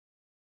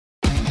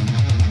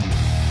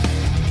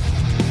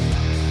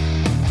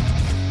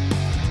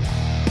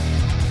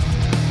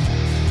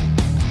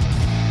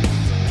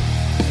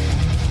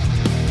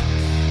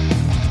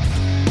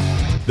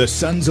The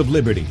Sons of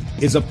Liberty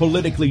is a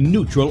politically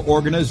neutral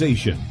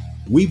organization.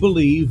 We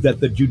believe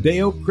that the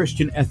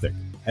Judeo-Christian ethic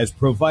has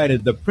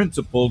provided the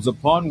principles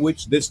upon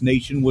which this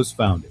nation was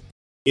founded.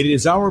 It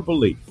is our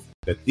belief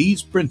that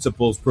these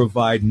principles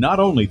provide not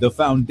only the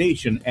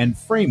foundation and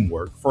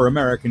framework for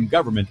American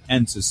government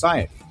and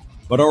society,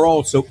 but are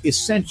also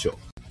essential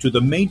to the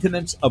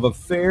maintenance of a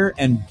fair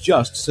and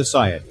just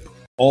society.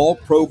 All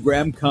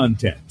program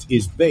content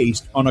is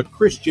based on a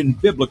Christian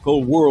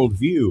biblical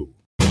worldview.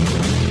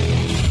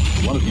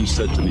 One of you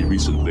said to me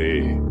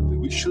recently that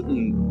we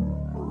shouldn't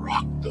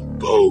rock the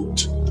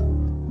boat.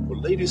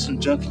 Well, ladies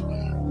and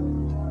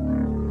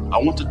gentlemen, I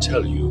want to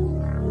tell you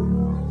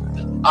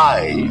that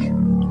I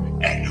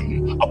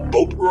am a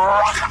boat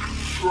rocker.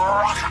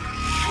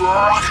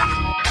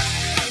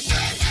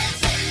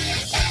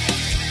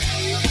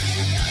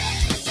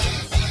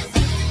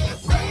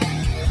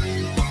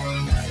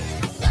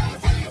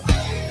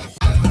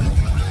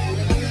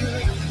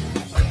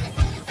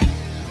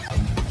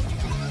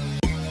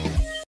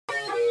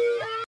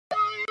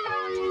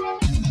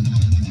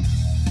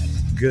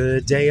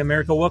 Good day,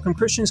 America. Welcome,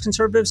 Christians,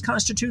 conservatives,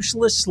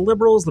 constitutionalists,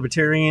 liberals,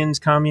 libertarians,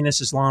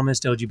 communists,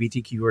 Islamists,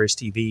 LGBTQ,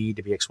 RSTV,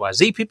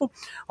 WXYZ people,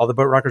 all the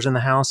boat rockers in the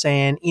house,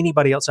 and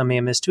anybody else I may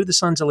have missed to the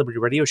Sons of Liberty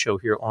radio show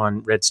here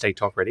on Red State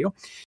Talk Radio,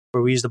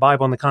 where we use the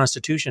Bible and the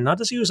Constitution, not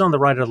to see who's on the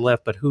right or the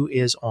left, but who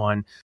is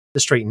on the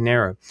straight and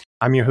narrow.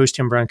 I'm your host,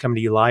 Tim Brown, coming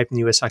to you live from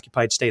the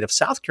U.S.-occupied state of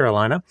South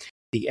Carolina,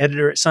 the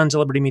editor at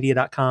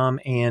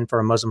sonsoflibertymedia.com, and for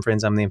our Muslim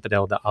friends, I'm the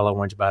infidel that Allah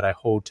warns about. I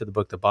hold to the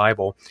book, the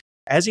Bible,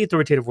 as the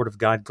authoritative word of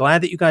God.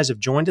 Glad that you guys have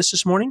joined us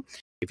this morning.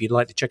 If you'd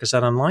like to check us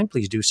out online,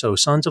 please do so.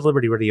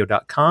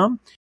 sonsoflibertyradio.com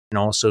and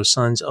also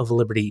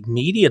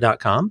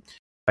sonsoflibertymedia.com. In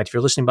fact, if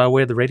you're listening by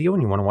way of the radio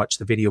and you want to watch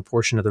the video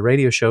portion of the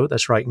radio show,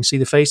 that's right, you can see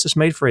the face that's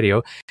made for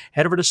radio.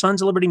 Head over to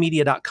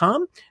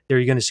sonsoflibertymedia.com. There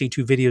you're going to see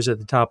two videos at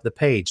the top of the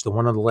page. The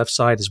one on the left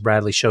side is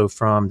Bradley's show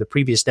from the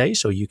previous day,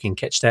 so you can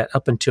catch that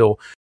up until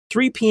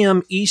 3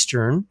 p.m.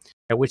 Eastern,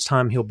 at which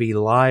time he'll be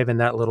live in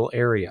that little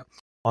area.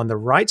 On the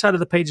right side of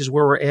the page is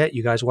where we're at.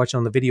 You guys watching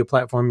on the video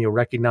platform, you'll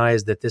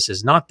recognize that this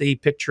is not the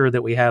picture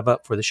that we have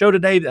up for the show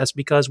today. That's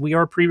because we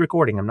are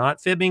pre-recording. I'm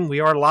not fibbing. We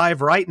are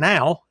live right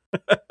now,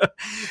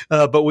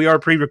 but we are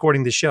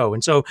pre-recording the show.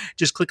 And so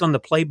just click on the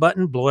play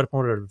button, blow it up on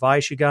whatever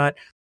device you got.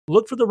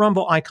 Look for the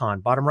Rumble icon,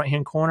 bottom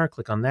right-hand corner.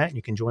 Click on that, and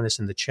you can join us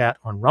in the chat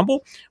on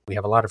Rumble. We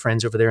have a lot of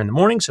friends over there in the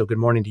morning, so good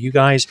morning to you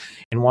guys.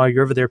 And while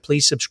you're over there,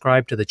 please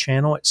subscribe to the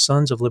channel at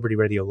Sons of Liberty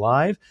Radio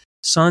Live.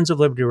 Sons of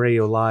Liberty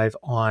Radio Live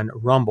on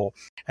Rumble.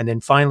 And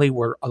then finally,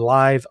 we're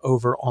live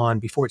over on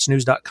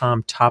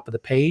beforeitsnews.com, top of the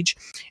page,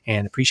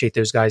 and appreciate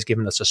those guys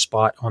giving us a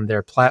spot on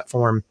their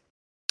platform,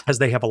 as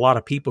they have a lot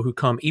of people who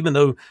come, even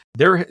though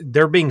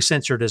they're being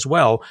censored as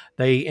well,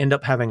 they end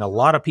up having a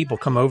lot of people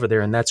come over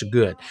there, and that's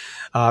good.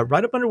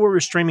 Right up under where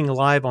we're streaming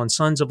live on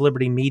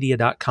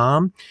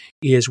sonsoflibertymedia.com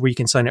is where you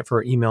can sign up for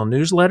our email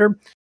newsletter.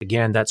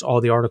 Again, that's all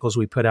the articles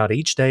we put out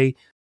each day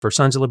for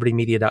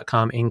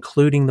sonsoflibertymedia.com,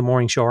 including the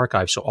morning show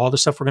archive. So all the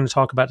stuff we're going to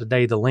talk about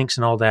today, the links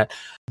and all that,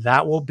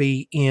 that will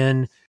be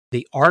in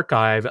the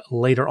archive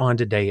later on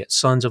today at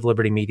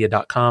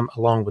sonsoflibertymedia.com,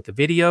 along with the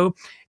video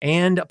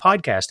and a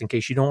podcast. In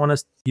case you don't want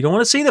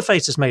to see the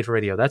faces made for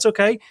radio, that's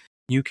okay.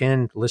 You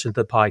can listen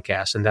to the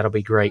podcast, and that'll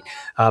be great.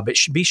 But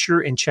be sure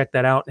and check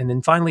that out. And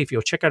then finally, if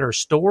you'll check out our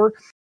store,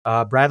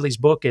 Bradley's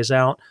book is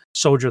out,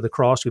 Soldier of the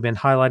Cross. We've been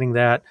highlighting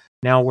that.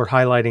 Now we're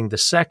highlighting the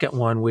second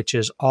one, which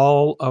is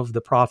All of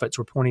the Prophets.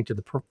 We're pointing to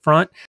the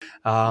front.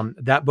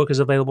 That book is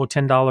available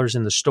 $10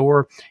 in the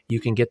store. You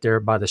can get there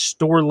by the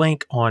store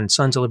link on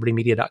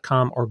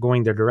sonsoflibertymedia.com or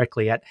going there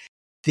directly at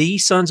The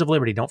Sons of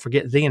Liberty. Don't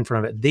forget the in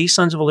front of it.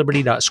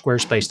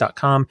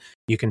 thesonsofliberty.squarespace.com.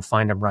 You can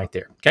find them right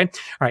there. Okay.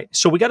 All right.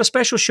 So we got a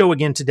special show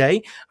again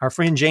today. Our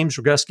friend James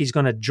Roguski is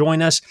going to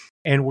join us,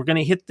 and we're going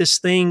to hit this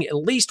thing at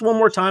least one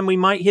more time. We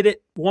might hit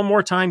it one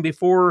more time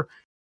before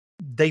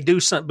they do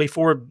something,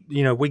 before,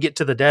 we get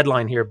to the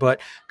deadline here. But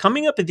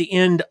coming up at the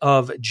end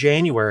of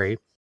January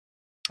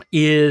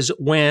is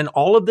when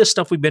all of this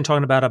stuff we've been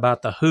talking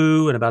about the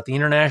WHO and about the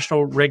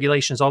international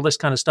regulations, all this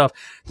kind of stuff,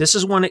 this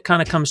is when it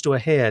kind of comes to a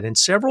head. And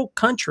several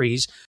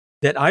countries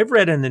that I've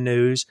read in the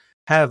news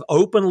have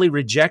openly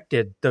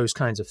rejected those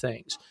kinds of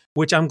things,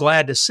 which I'm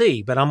glad to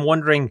see. But I'm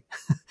wondering,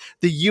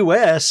 the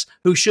U.S.,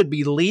 who should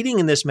be leading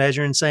in this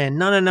measure and saying,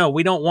 no,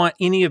 we don't want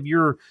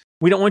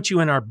we don't want you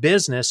in our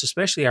business,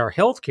 especially our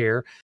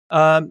healthcare.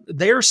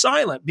 They're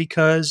silent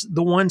because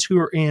the ones who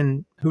are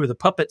the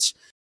puppets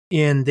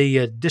in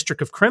the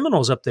District of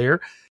Criminals up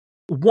there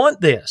want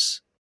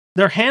this.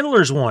 Their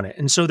handlers want it,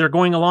 and so they're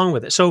going along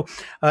with it. So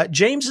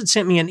James had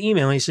sent me an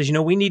email, and he says,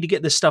 we need to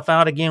get this stuff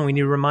out again. We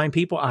need to remind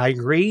people. I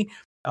agree.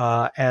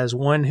 As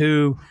one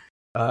who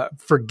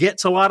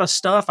forgets a lot of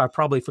stuff, I've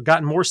probably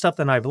forgotten more stuff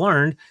than I've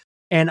learned.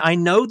 And I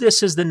know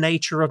this is the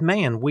nature of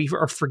man. We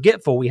are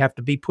forgetful. We have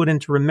to be put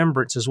into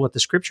remembrance, is what the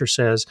scripture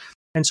says.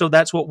 And so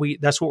that's what we're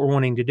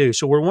wanting to do.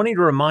 So we're wanting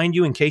to remind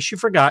you in case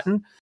you've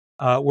forgotten.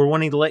 We're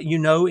wanting to let you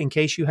know in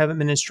case you haven't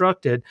been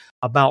instructed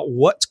about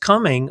what's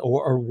coming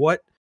or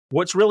what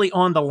what's really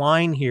on the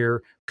line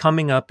here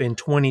coming up in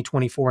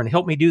 2024. And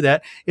help me do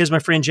that is my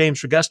friend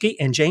James Roguski.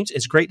 And James,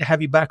 it's great to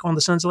have you back on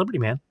the Sons of Liberty,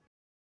 man.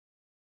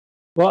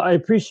 Well, I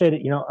appreciate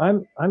it.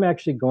 I'm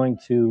actually going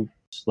to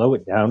slow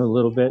it down a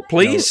little bit.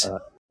 Please.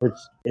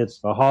 It's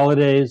the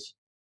holidays.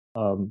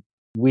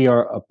 We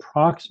are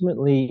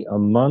approximately a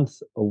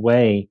month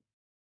away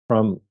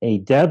from a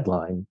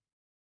deadline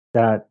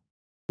that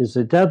is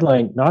a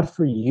deadline not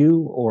for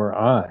you or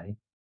I,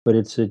 but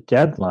it's a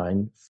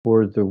deadline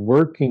for the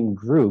working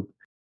group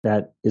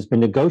that has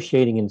been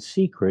negotiating in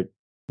secret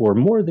for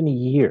more than a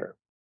year.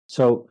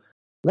 So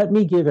let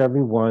me give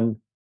everyone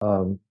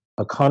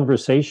a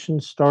conversation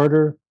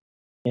starter,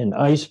 an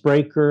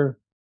icebreaker,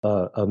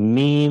 a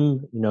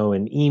meme,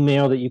 an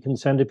email that you can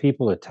send to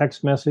people, a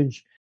text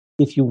message.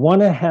 If you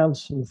want to have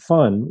some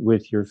fun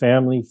with your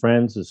family,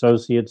 friends,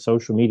 associates,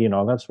 social media, and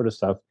all that sort of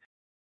stuff,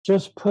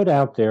 just put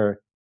out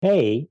there,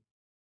 hey,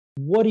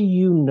 what do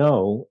you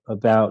know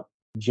about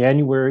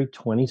January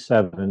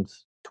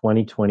 27th,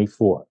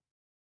 2024?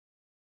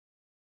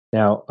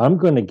 Now, I'm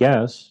going to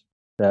guess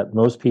that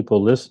most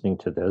people listening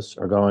to this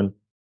are going,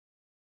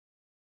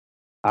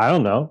 I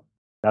don't know.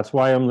 That's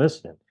why I'm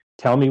listening.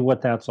 Tell me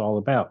what that's all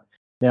about.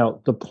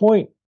 Now, the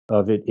point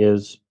of it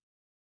is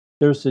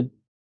there's a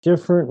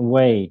different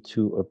way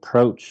to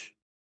approach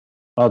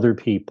other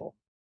people.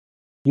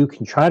 You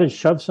can try to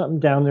shove something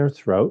down their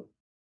throat,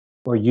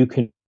 or you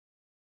can.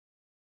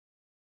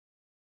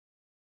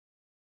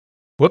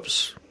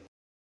 Whoops. I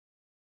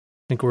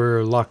think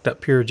we're locked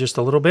up here just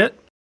a little bit.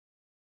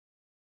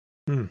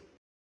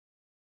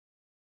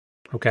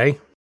 Okay.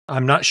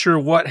 I'm not sure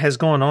what has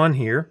gone on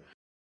here.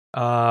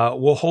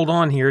 We'll hold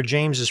on here.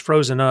 James is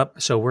frozen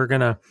up, so we're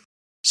going to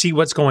see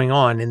what's going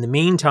on. In the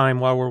meantime,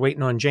 while we're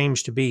waiting on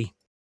James to be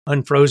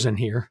unfrozen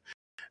here,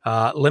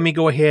 let me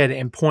go ahead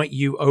and point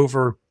you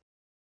over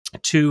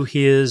to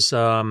his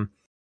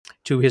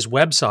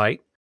website,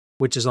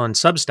 which is on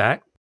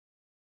Substack,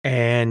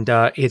 and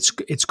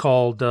it's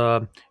called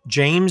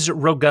James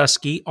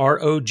Roguski,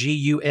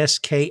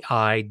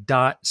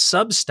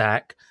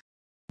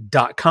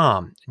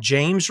 ROGUSKI.substack.com.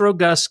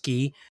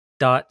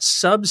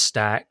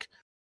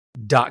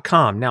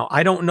 JamesRoguski.substack.com. Now,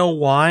 I don't know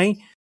why,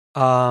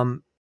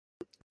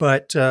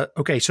 but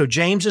okay, so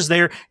James is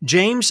there.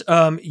 James,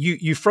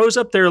 you froze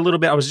up there a little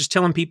bit. I was just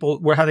telling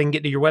people how they can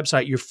get to your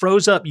website. You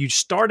froze up. You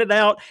started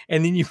out,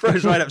 and then you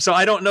froze right up. So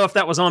I don't know if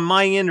that was on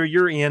my end or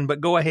your end, but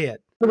go ahead.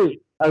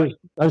 I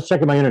was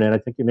checking my internet. I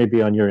think it may be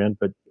on your end,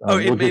 but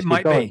it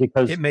might be.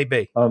 Because it may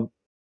be.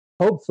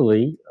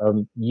 Hopefully,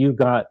 you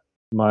got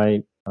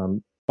my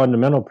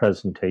fundamental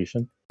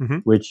presentation,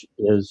 which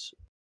is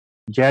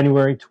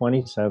January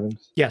 27th,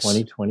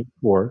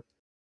 2024,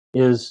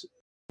 is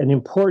an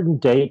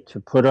important date to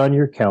put on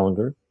your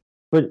calendar,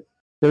 but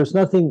there's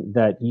nothing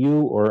that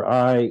you or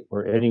I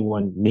or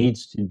anyone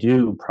needs to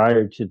do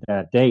prior to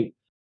that date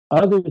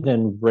other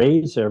than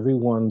raise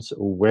everyone's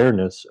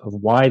awareness of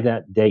why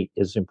that date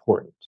is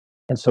important.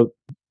 And so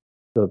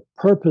the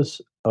purpose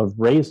of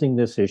raising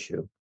this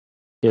issue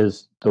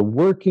is the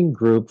working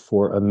group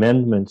for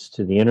amendments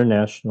to the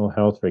international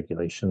health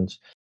regulations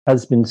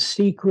has been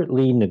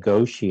secretly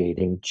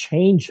negotiating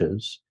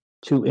changes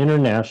to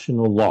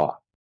international law.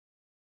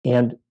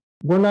 And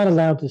we're not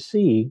allowed to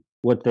see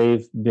what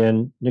they've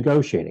been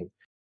negotiating.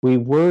 We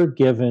were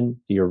given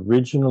the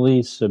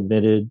originally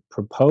submitted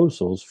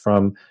proposals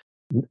from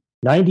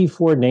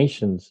 94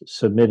 nations,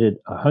 submitted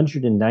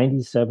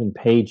 197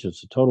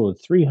 pages, a total of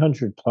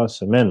 300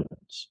 plus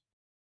amendments.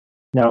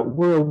 Now,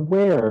 we're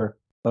aware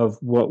of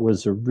what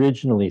was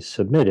originally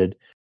submitted,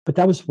 but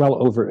that was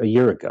well over a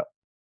year ago.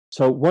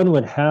 So one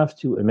would have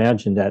to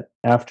imagine that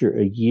after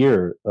a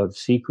year of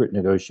secret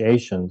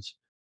negotiations,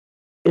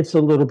 it's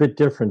a little bit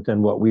different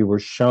than what we were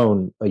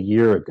shown a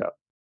year ago.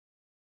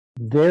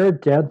 Their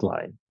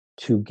deadline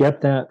to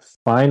get that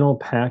final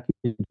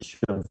package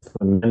of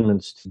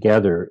amendments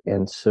together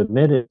and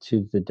submit it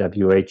to the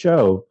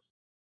WHO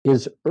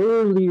is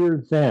earlier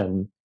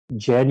than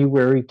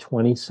January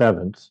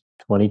 27th,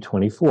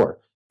 2024.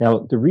 Now,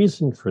 the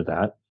reason for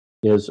that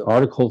is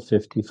Article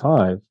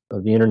 55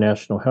 of the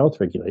International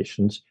Health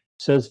Regulations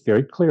says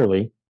very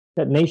clearly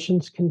that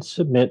nations can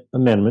submit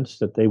amendments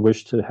that they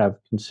wish to have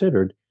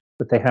considered,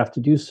 but they have to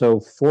do so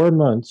 4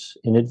 months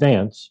in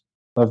advance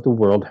of the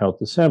World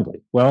Health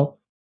Assembly. Well,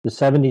 the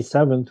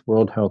 77th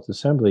World Health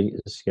Assembly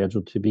is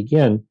scheduled to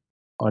begin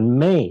on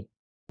May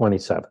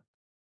 27th.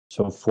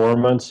 So 4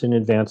 months in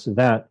advance of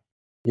that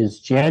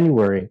is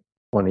January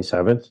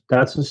 27th.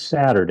 That's a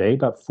Saturday,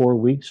 about 4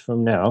 weeks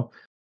from now.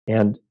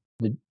 And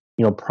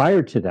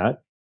prior to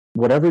that,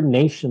 whatever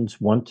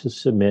nations want to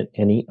submit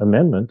any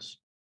amendments,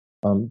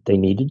 they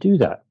need to do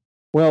that.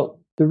 Well,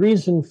 the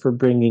reason for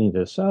bringing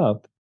this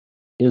up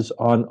is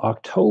on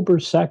October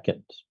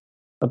 2nd,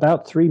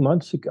 about 3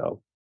 months ago,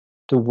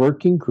 the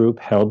working group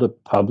held a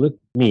public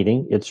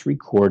meeting. It's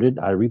recorded.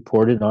 I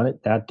reported on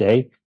it that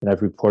day, and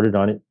I've reported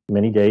on it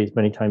many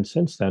times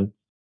since then.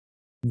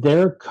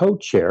 Their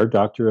co-chair,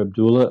 Dr.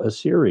 Abdullah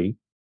Asiri,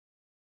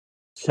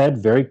 said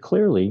very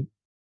clearly,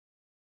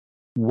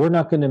 we're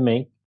not going to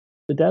make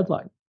the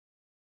deadline.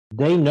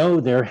 They know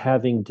they're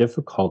having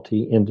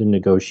difficulty in the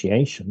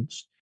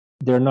negotiations.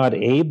 They're not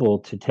able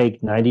to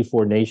take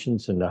 94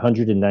 nations and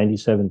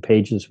 197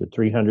 pages with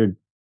 300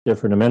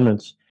 different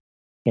amendments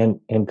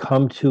and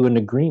come to an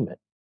agreement.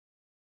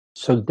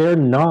 So they're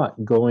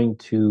not going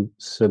to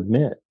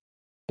submit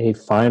a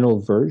final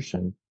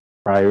version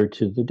prior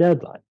to the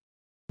deadline.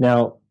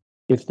 Now,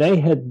 if they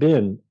had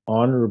been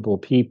honorable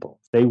people,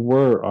 they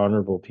were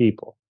honorable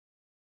people,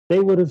 they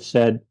would have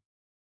said,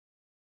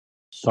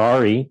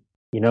 sorry,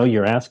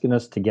 you're asking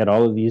us to get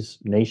all of these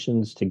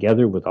nations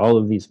together with all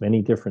of these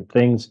many different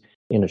things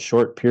in a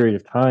short period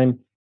of time.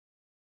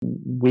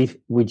 We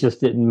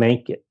just didn't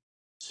make it.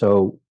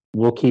 So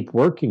we'll keep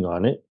working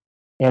on it,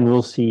 and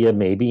we'll see you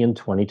maybe in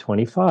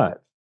 2025.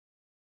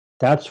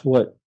 That's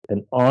what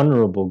an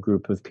honorable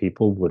group of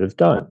people would have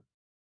done.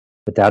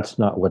 But that's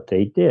not what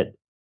they did.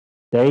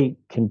 They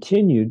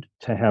continued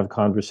to have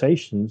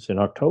conversations in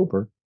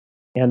October,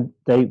 and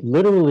they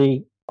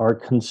literally are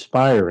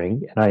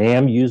conspiring, and I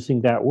am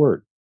using that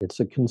word. It's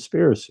a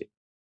conspiracy.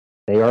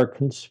 They are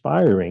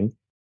conspiring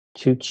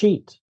to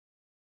cheat.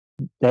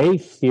 They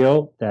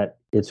feel that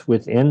it's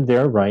within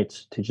their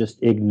rights to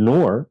just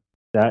ignore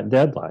that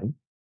deadline.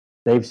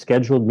 They've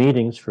scheduled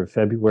meetings for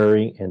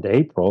February and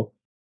April,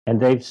 and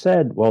they've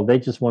said, well, they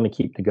just want to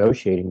keep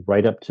negotiating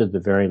right up to the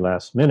very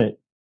last minute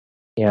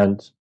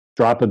and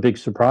drop a big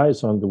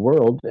surprise on the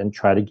world and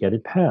try to get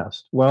it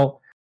passed.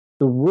 Well,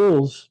 the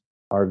rules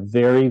are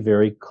very,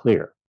 very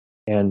clear.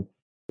 And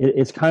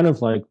it's kind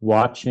of like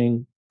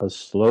watching a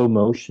slow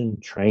motion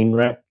train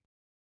wreck,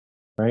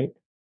 right?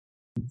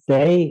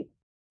 They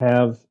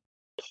have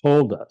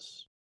told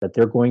us that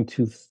they're going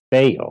to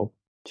fail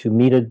to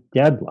meet a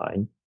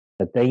deadline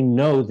that they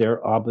know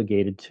they're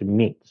obligated to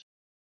meet.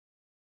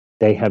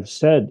 They have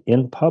said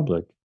in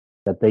public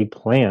that they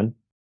plan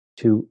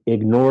to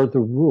ignore the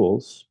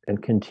rules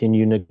and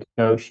continue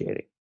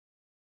negotiating.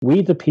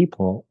 We, the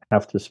people,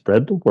 have to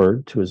spread the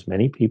word to as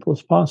many people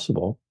as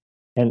possible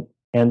and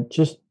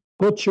just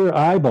put your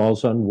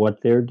eyeballs on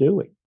what they're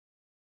doing.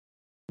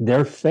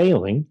 They're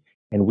failing,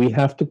 and we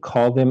have to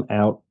call them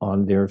out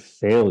on their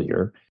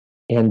failure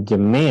and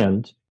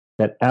demand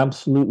that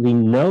absolutely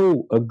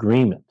no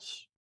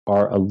agreements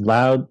are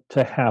allowed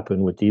to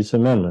happen with these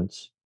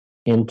amendments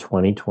in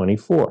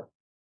 2024.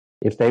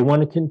 If they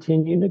want to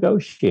continue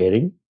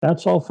negotiating,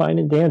 that's all fine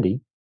and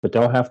dandy, but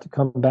they'll have to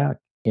come back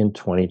in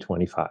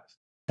 2025.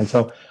 And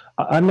so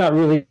I'm not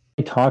really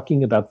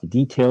talking about the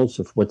details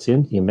of what's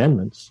in the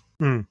amendments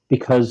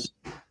because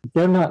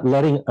they're not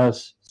letting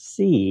us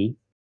see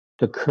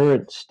the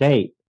current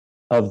state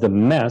of the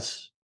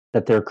mess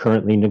that they're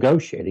currently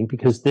negotiating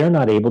because they're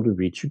not able to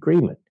reach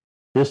agreement.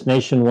 This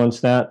nation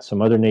wants that.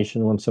 Some other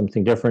nation wants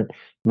something different.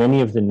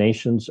 Many of the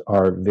nations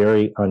are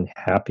very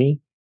unhappy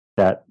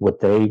that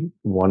what they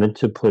wanted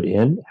to put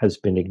in has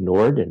been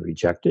ignored and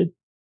rejected.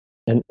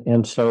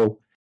 And so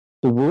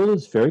the rule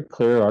is very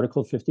clear.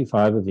 Article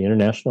 55 of the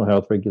International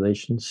Health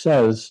Regulation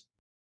says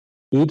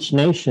each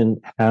nation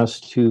has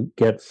to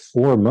get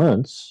 4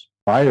 months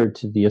prior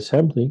to the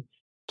assembly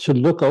to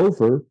look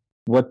over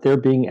what they're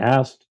being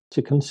asked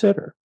to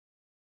consider.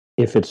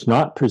 If it's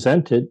not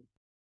presented,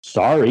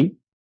 sorry,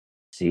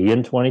 see you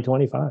in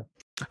 2025.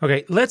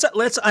 Okay, let's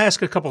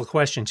ask a couple of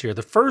questions here.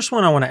 The first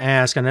one I want to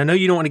ask, and I know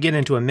you don't want to get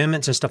into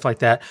amendments and stuff like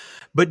that,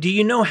 but do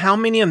you know how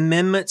many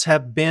amendments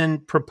have been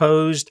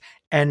proposed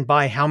and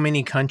by how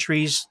many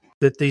countries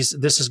that this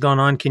has gone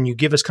on? Can you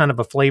give us kind of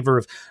a flavor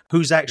of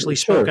who's actually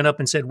spoken up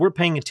and said, we're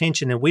paying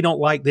attention and we don't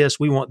like this,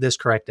 we want this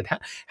corrected?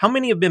 How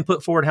many have been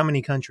put forward? How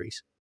many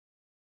countries?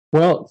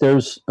 Well,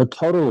 there's a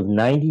total of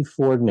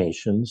 94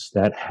 nations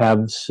that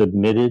have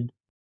submitted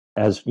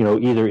as,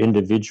 either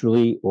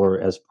individually or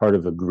as part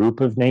of a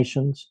group of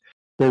nations.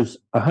 There's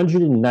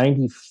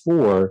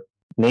 194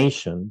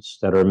 nations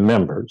that are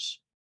members.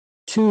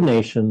 2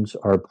 nations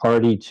are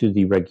party to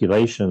the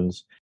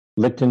regulations.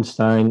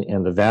 Liechtenstein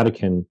and the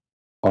Vatican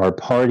are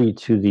party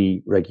to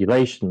the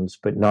regulations,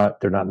 but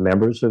they're not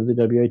members of the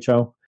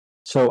WHO.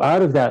 So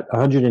out of that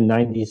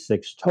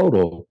 196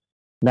 total,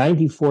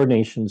 94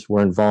 nations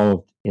were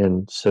involved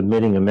in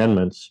submitting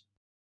amendments.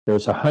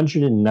 There's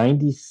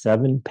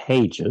 197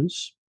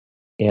 pages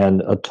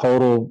and a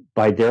total,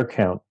 by their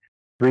count,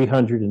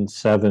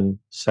 307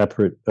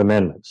 separate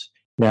amendments.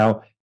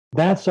 Now,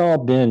 that's all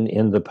been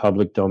in the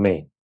public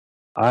domain.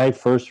 I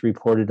first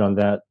reported on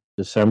that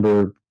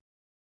December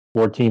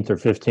 14th or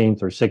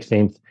 15th or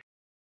 16th,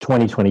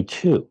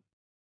 2022,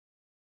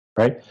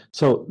 right?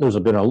 So there's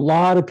been a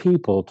lot of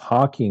people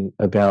talking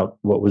about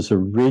what was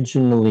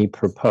originally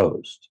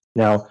proposed.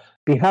 Now,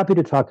 be happy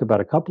to talk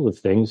about a couple of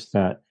things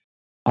that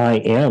I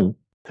am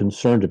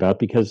concerned about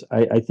because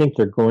I think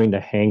they're going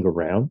to hang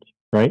around,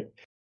 right?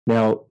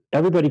 Now,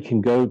 everybody can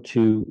go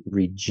to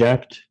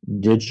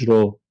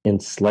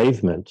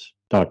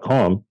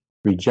rejectdigitalenslavement.com,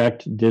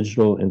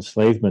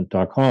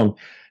 rejectdigitalenslavement.com.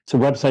 It's a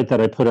website that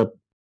I put up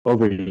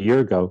over a year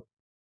ago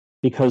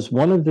because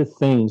one of the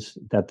things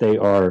that they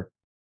are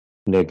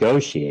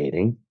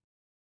negotiating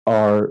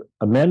are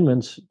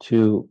amendments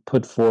to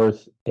put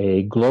forth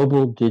a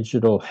global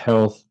digital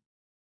health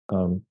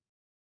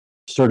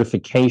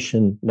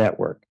certification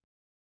network.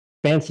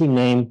 Fancy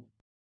name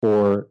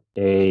for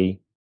a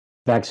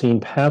vaccine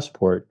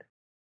passport,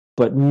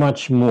 but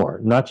much more.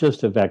 Not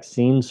just a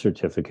vaccine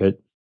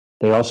certificate.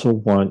 They also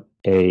want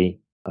a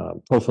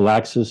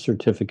prophylaxis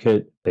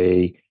certificate,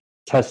 a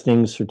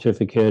testing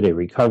certificate, a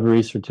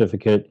recovery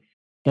certificate.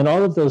 And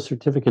all of those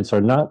certificates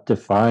are not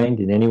defined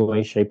in any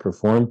way, shape, or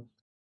form.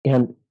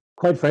 And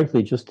quite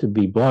frankly, just to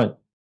be blunt,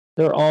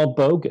 they're all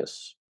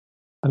bogus.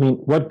 I mean,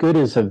 what good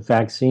is a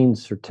vaccine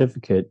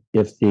certificate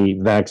if the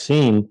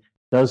vaccine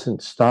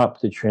doesn't stop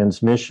the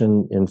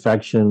transmission,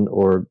 infection,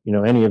 or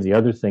any of the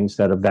other things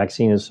that a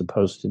vaccine is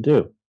supposed to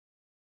do?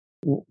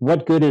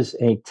 What good is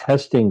a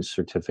testing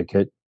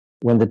certificate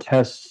when the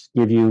tests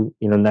give you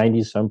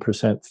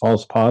 90-some%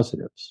 false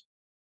positives?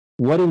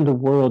 What in the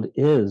world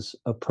is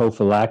a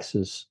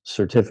prophylaxis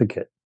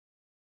certificate?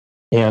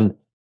 And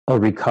a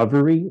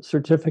recovery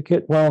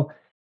certificate? Well,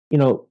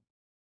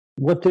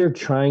 what they're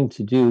trying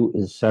to do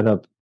is set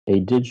up a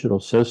digital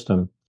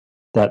system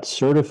that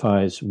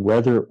certifies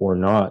whether or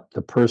not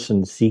the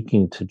person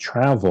seeking to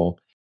travel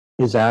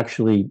is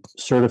actually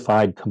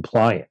certified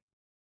compliant.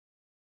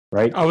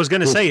 Right? I was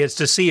going to say, it's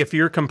to see if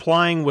you're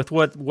complying with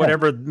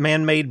whatever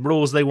man-made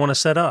rules they want to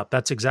set up.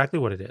 That's exactly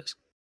what it is.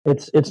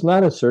 It's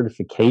not a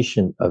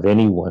certification of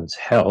anyone's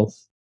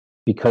health,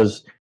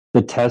 because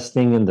the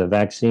testing and the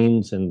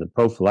vaccines and the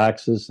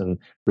prophylaxis and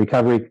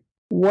recovery,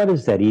 what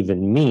does that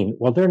even mean?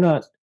 Well,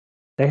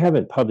 they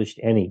haven't published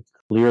any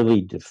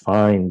clearly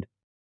defined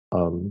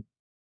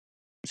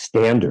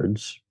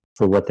standards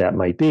for what that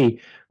might be,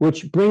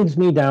 which brings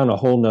me down a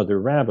whole nother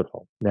rabbit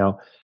hole. Now,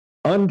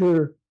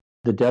 under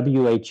the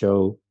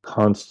WHO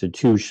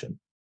Constitution,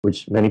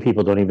 which many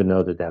people don't even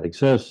know that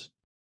exists,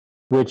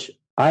 which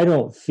I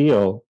don't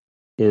feel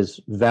is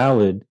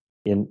valid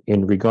in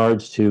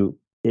regards to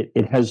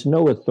it has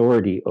no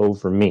authority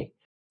over me.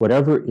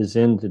 Whatever is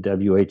in the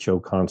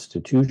WHO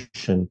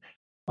Constitution,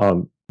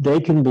 they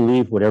can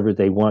believe whatever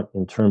they want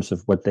in terms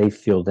of what they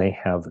feel they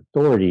have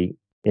authority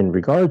in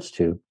regards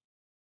to.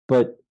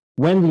 But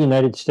when the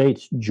United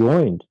States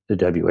joined the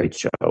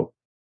WHO,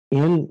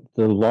 in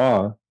the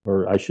law,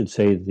 or I should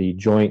say the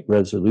joint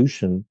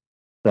resolution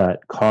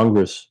that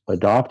Congress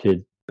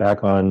adopted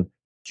back on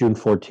June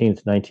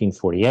 14th,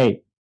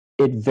 1948,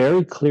 it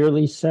very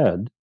clearly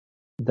said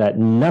that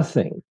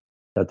nothing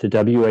that the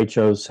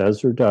WHO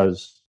says or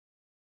does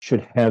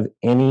should have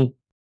any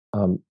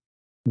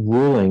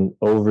ruling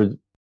over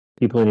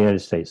people in the United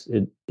States.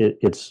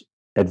 It's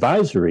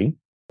advisory,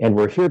 and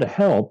we're here to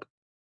help,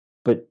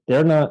 but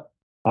they're not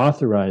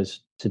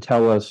authorized to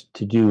tell us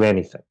to do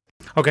anything.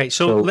 Okay,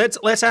 so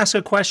let's ask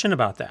a question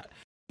about that.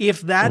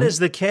 If that is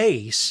the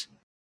case,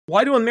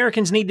 why do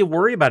Americans need to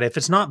worry about it? If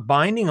it's not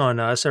binding on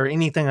us or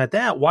anything like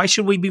that, why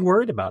should we be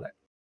worried about it?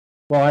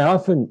 Well, I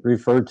often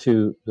refer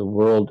to the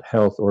World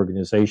Health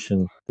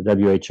Organization, the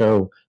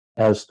WHO,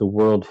 as the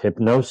World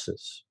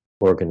Hypnosis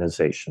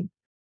Organization,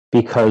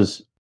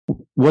 because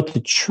what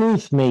the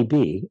truth may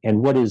be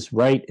and what is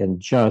right and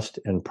just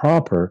and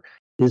proper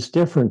is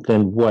different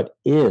than what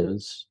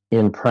is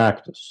in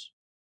practice.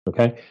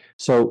 Okay,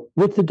 so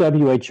with the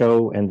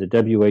WHO and the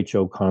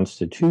WHO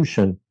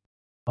Constitution,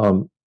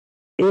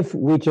 if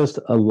we just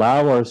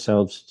allow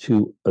ourselves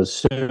to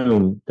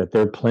assume that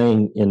they're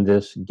playing in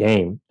this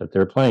game that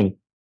they're playing,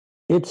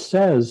 it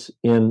says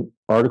in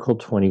Article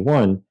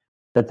 21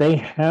 that they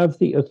have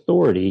the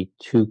authority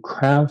to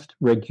craft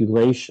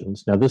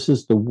regulations. Now, this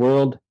is the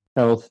World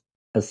Health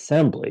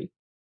Assembly,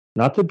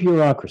 not the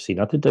bureaucracy,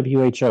 not the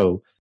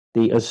WHO,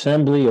 the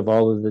assembly of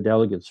all of the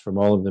delegates from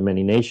all of the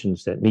many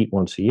nations that meet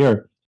once a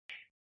year.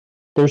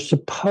 They're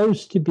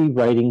supposed to be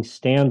writing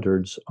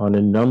standards on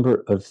a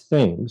number of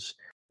things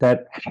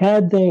that,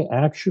 had they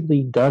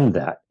actually done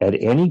that at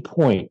any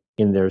point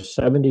in their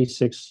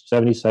 76,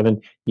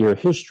 77-year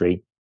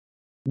history,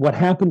 what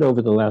happened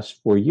over the last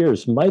 4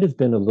 years might have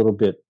been a little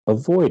bit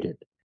avoided.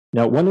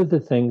 Now, one of the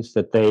things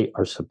that they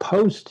are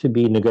supposed to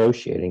be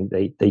negotiating,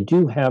 they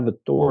do have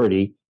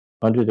authority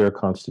under their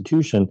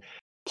constitution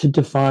to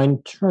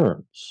define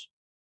terms.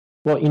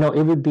 Well,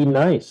 it would be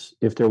nice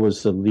if there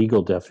was a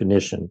legal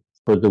definition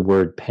for the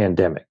word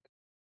pandemic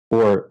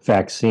or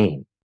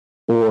vaccine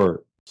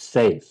or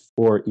safe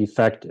or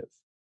effective.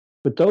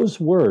 But those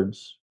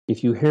words,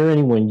 if you hear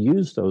anyone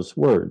use those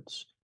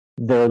words,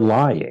 they're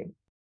lying,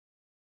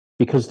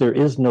 because there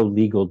is no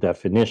legal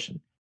definition.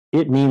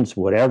 It means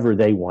whatever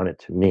they want it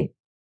to mean.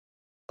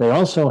 They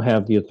also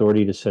have the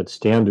authority to set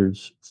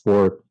standards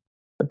for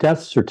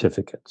death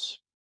certificates.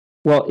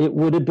 Well, it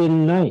would have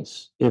been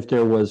nice if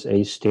there was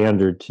a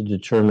standard to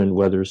determine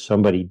whether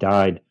somebody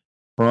died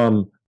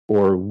from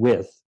or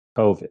with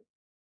COVID.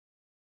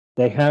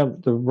 They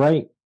have the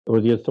right or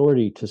the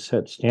authority to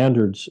set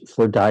standards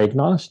for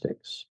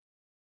diagnostics.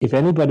 If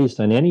anybody's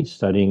done any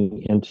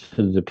studying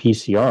into the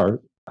PCR,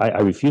 I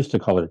refuse to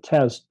call it a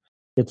test.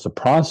 It's a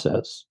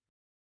process,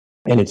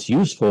 and it's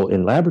useful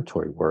in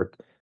laboratory work,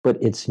 but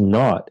it's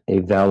not a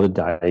valid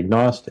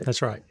diagnostic.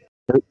 That's right.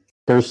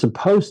 They're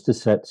supposed to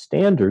set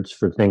standards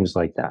for things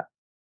like that.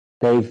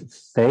 they've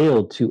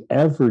failed to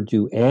ever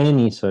do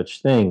any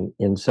such thing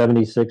in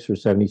 76 or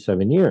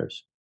 77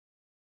 years.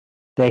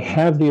 They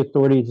have the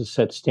authority to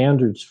set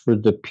standards for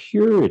the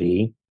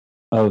purity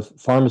of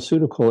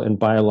pharmaceutical and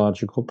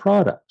biological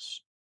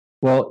products.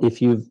 Well,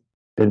 if you've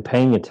been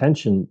paying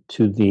attention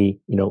to the,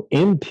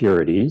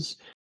 impurities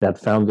that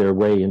found their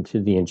way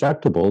into the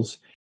injectables,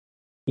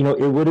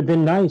 it would have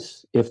been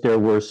nice if there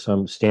were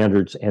some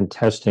standards and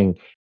testing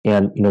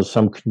and,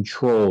 some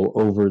control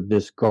over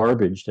this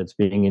garbage that's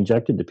being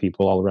injected to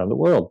people all around the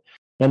world.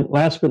 And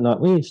last but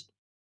not least,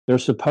 they're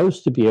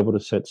supposed to be able to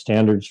set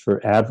standards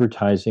for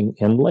advertising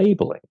and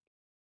labeling.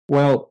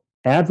 Well,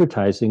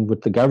 advertising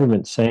with the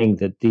government saying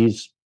that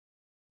these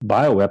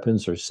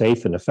bioweapons are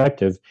safe and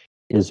effective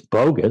is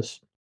bogus.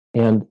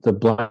 And the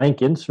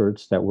blank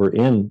inserts that were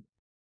in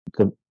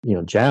the,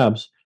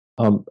 jabs,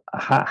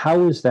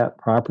 how is that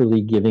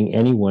properly giving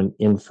anyone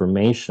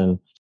information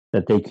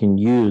that they can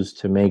use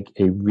to make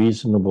a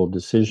reasonable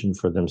decision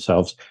for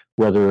themselves,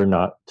 whether or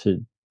not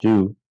to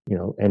do,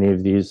 any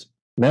of these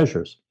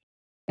measures?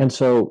 And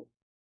so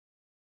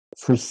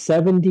for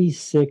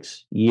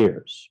 76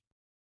 years,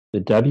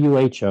 the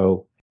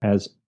WHO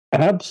has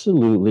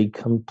absolutely,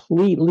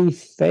 completely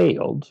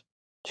failed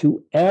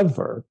to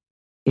ever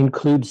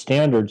include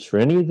standards for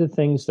any of the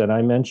things that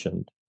I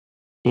mentioned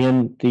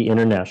in the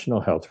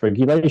international health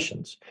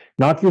regulations.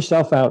 Knock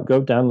yourself out,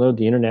 go download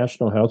the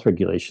international health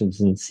regulations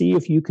and see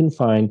if you can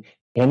find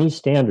any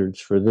standards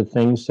for the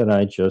things that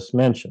I just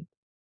mentioned.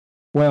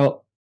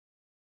 Well,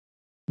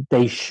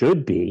 they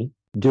should be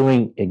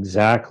doing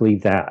exactly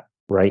that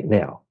right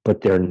now,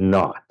 but they're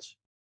not.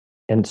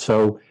 And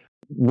so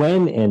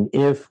when and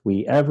if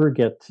we ever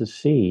get to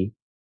see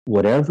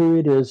whatever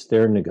it is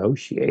they're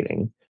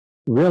negotiating,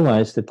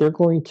 realize that they're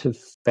going to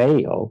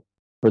fail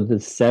for the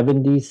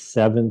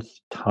 77th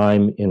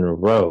time in a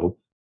row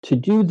to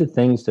do the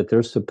things that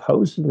they're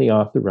supposedly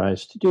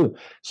authorized to do.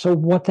 So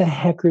what the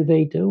heck are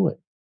they doing?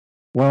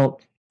 Well,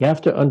 you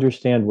have to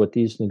understand what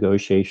these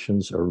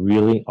negotiations are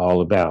really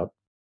all about.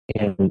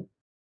 And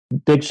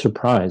big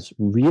surprise,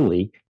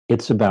 really,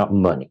 it's about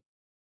money.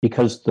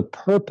 Because the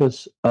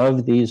purpose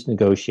of these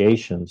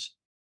negotiations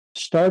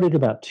started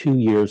about 2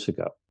 years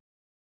ago.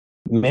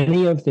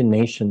 Many of the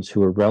nations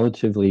who are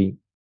relatively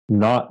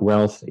not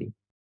wealthy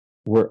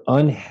were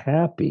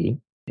unhappy,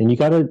 and you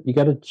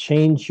gotta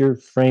change your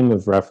frame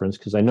of reference,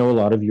 because I know a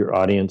lot of your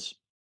audience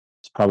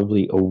is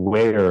probably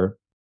aware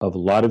of a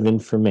lot of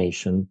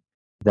information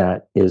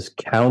that is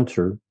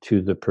counter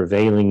to the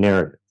prevailing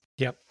narrative.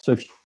 Yep. So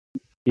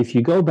if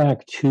you go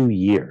back 2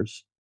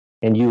 years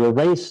and you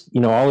erase,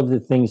 all of the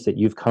things that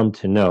you've come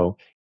to know,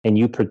 and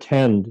you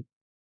pretend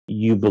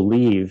you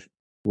believe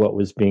what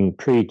was being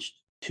preached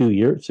 2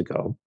 years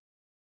ago,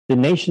 the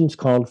nations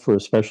called for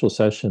a special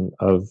session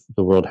of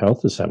the World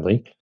Health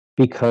Assembly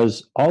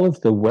because all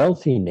of the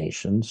wealthy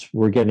nations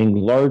were getting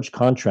large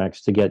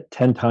contracts to get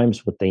 10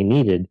 times what they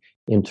needed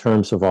in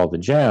terms of all the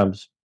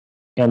jabs.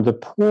 And the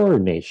poor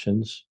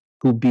nations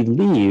who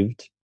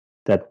believed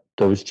that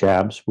those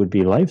jabs would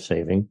be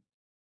life-saving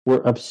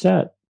were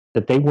upset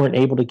that they weren't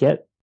able to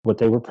get what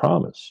they were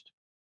promised.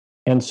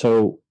 And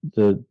so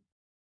the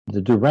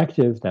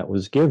directive that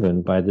was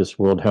given by this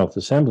World Health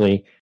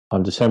Assembly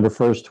on December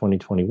 1st,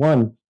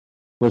 2021,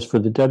 was for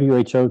the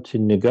WHO to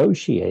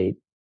negotiate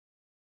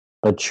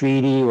a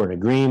treaty or an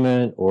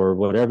agreement or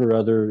whatever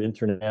other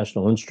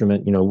international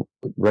instrument,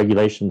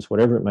 regulations,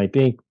 whatever it might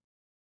be,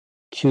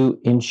 to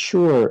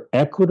ensure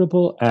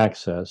equitable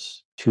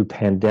access to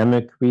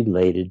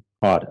pandemic-related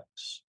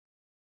products.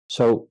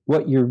 So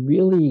what you're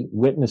really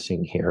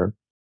witnessing here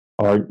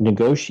are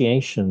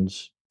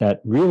negotiations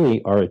that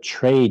really are a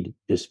trade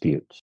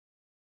dispute.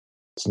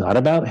 It's not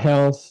about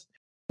health.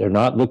 They're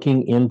not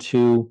looking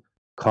into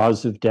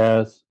cause of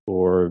death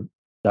or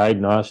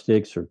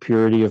diagnostics or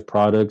purity of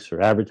products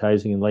or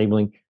advertising and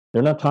labeling.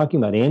 They're not talking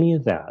about any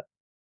of that.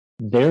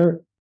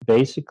 They're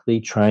basically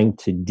trying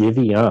to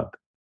divvy up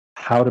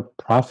how to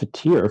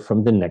profiteer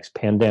from the next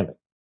pandemic.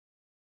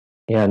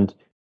 And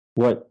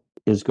what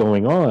is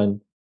going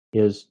on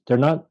is they're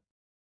not,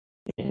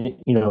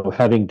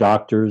 having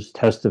doctors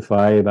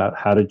testify about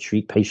how to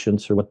treat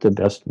patients or what the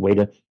best way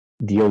to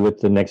deal with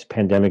the next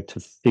pandemic to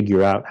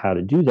figure out how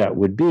to do that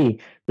would be.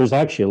 There's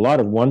actually a lot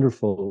of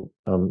wonderful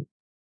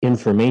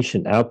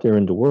information out there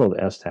in the world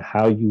as to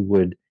how you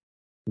would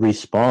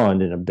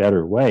respond in a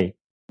better way.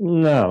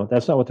 No,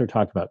 that's not what they're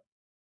talking about.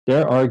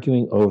 They're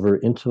arguing over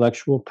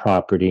intellectual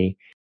property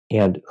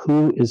and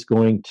who is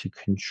going to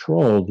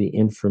control the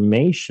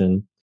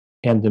information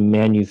and the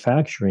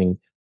manufacturing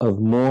of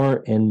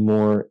more and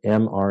more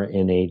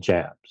mRNA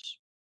jabs.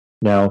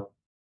 Now,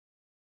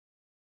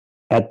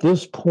 at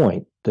this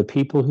point, the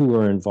people who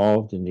are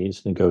involved in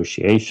these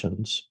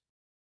negotiations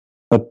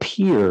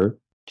appear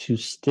to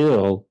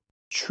still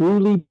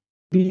truly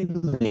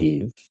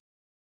believe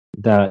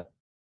that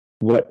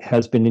what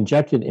has been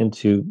injected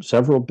into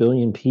several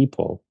billion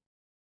people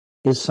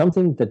is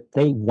something that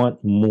they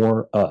want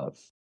more of.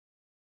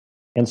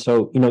 And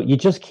so, you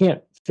just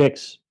can't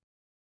fix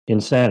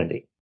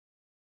insanity.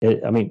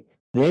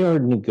 They are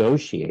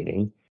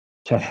negotiating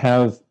to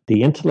have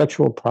the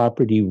intellectual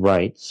property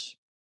rights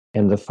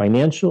and the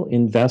financial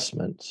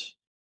investments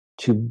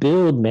to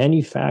build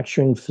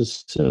manufacturing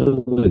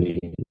facilities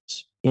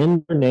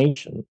in their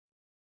nation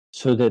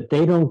so that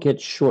they don't get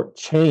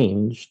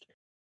shortchanged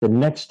the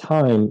next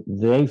time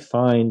they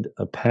find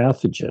a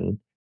pathogen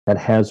that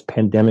has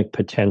pandemic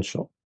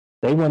potential.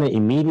 They want to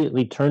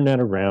immediately turn that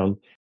around,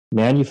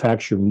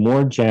 manufacture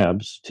more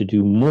jabs to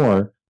do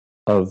more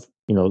of,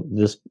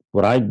 this,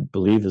 what I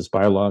believe is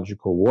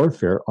biological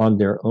warfare on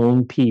their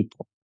own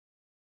people.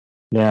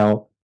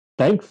 Now,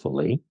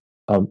 thankfully,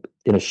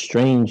 in a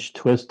strange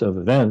twist of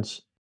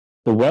events,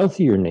 the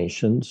wealthier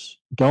nations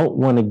don't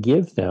want to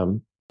give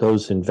them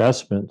those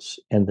investments,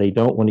 and they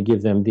don't want to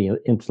give them the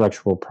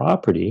intellectual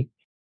property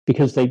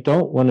because they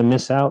don't want to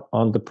miss out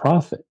on the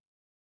profit.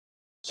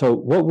 So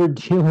what we're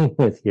dealing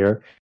with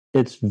here,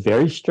 it's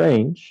very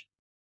strange.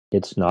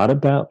 It's not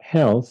about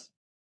health.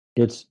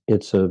 It's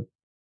a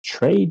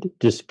trade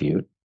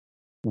dispute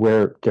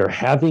where they're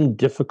having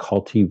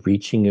difficulty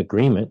reaching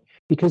agreement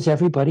because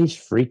everybody's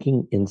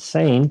freaking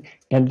insane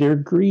and they're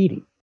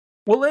greedy.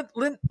 Well,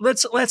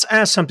 let's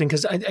ask something,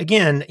 because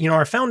again,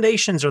 our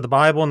foundations are the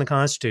Bible and the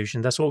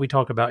Constitution. That's what we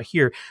talk about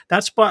here.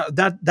 That's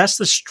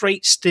the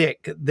straight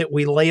stick that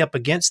we lay up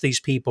against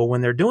these people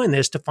when they're doing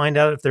this to find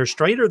out if they're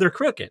straight or they're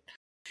crooked.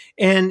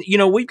 And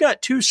we've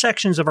got two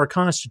sections of our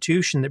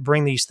Constitution that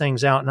bring these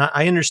things out. And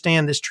I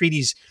understand this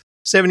treaty's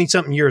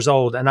 70-something years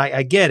old, and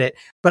I get it,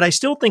 but I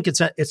still think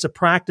it's a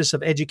practice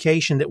of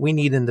education that we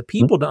need in the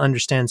people to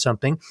understand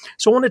something.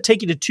 So I want to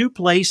take you to two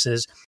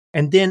places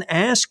and then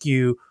ask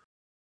you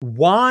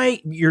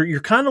why you're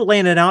kind of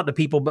laying it out to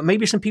people, but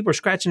maybe some people are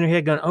scratching their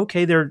head going,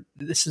 okay,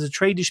 this is a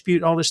trade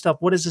dispute, all this stuff.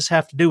 What does this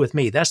have to do with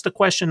me? That's the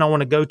question I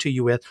want to go to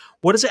you with.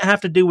 What does it have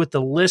to do with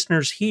the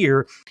listeners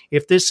here?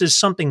 If this is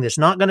something that's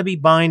not going to be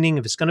binding,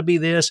 if it's going to be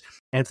this,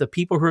 and if the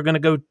people who are going to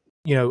go,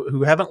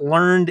 who haven't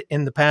learned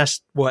in the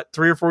past,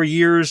 3 or 4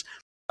 years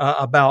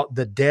about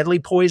the deadly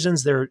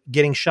poisons they're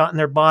getting shot in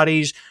their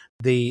bodies,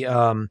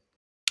 the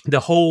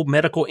whole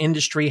medical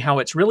industry, how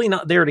it's really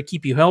not there to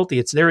keep you healthy.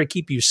 It's there to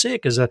keep you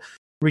sick as a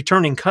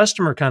returning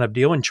customer kind of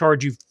deal and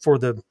charge you for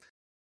the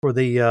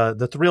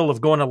thrill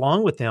of going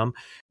along with them.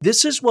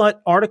 This is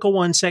what Article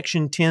 1,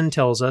 Section 10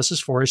 tells us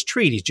as far as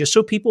treaties, just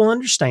so people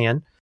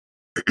understand.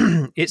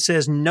 It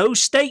says no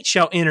state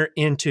shall enter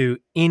into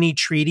any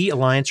treaty,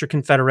 alliance, or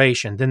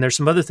confederation. Then there's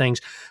some other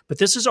things, but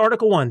this is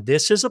Article 1.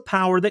 This is a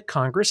power that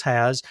Congress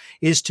has,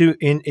 is to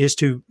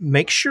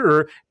make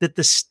sure that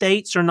the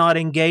states are not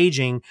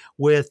engaging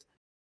with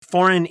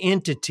foreign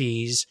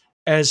entities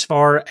as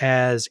far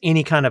as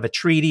any kind of a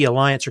treaty,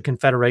 alliance, or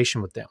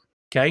confederation with them.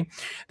 Okay,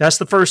 that's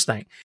the first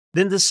thing.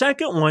 Then the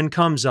second one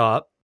comes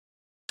up,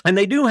 and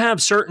they do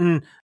have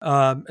certain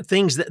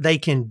things that they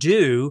can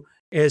do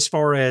as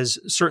far as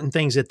certain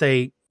things that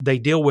they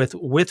deal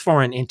with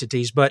foreign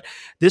entities. But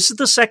this is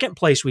the second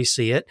place we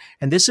see it,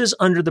 and this is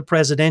under the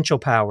presidential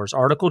powers.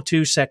 Article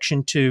 2,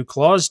 Section 2,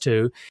 Clause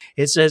 2,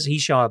 it says he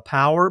shall have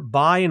power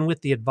by and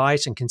with the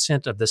advice and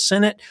consent of the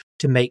Senate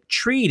to make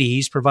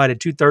treaties, provided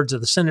 2/3 of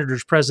the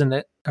senators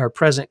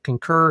present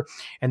concur.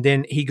 And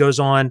then he goes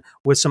on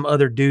with some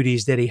other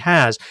duties that he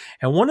has.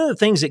 And one of the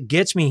things that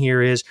gets me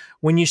here is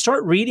when you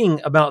start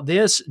reading about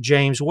this,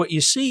 James, what you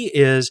see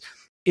is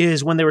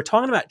when they were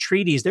talking about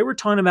treaties, they were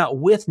talking about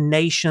with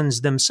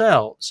nations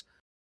themselves.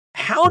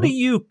 How do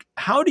you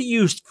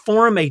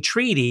form a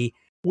treaty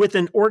with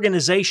an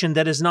organization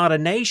that is not a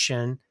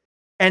nation?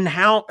 And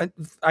how,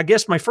 I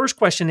guess my first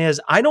question is,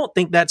 I don't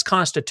think that's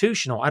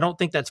constitutional. I don't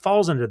think that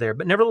falls under there.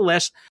 But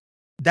nevertheless,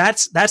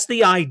 that's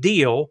the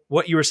ideal,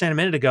 what you were saying a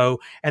minute ago.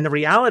 And the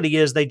reality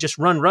is they just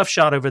run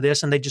roughshod over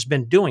this and they've just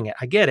been doing it.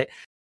 I get it.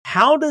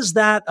 How does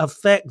that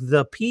affect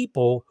the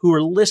people who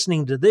are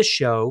listening to this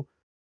show?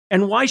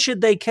 And why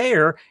should they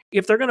care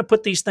if they're going to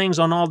put these things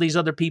on all these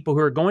other people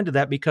who are going to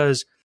that?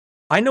 Because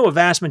I know a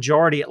vast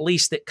majority, at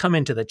least, that come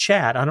into the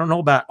chat. I don't know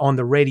about on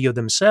the radio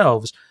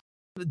themselves.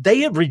 They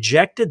have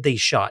rejected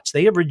these shots.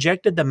 They have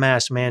rejected the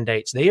mask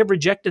mandates. They have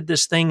rejected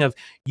this thing of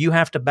you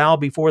have to bow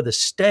before the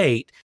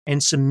state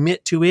and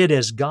submit to it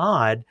as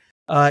God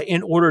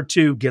in order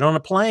to get on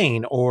a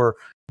plane or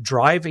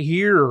drive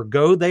here or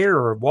go there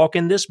or walk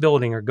in this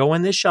building or go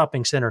in this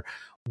shopping center.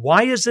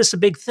 Why is this a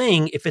big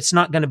thing if it's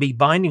not going to be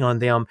binding on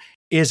them?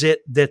 Is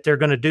it that they're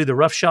going to do the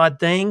roughshod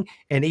thing?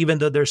 And even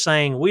though they're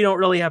saying we don't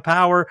really have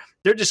power,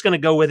 they're just going to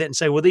go with it and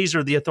say, well, these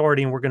are the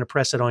authority and we're going to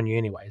press it on you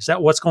anyway. Is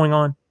that what's going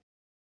on?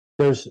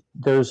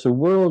 There's a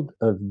world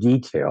of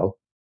detail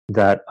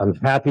that I'm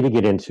happy to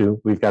get into.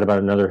 We've got about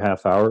another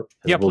half hour.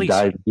 Yeah, we'll please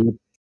dive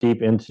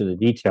deep into the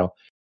detail.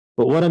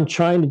 But what I'm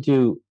trying to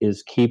do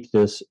is keep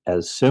this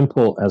as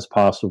simple as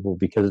possible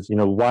because,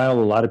 while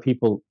a lot of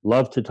people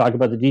love to talk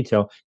about the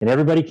detail, and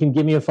everybody can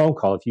give me a phone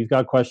call if you've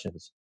got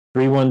questions,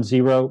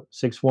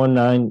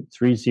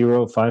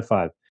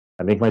 310-619-3055.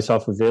 I make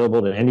myself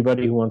available to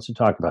anybody who wants to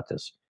talk about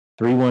this.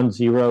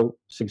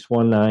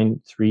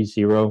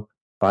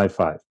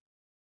 310-619-3055.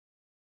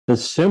 The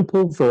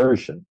simple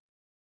version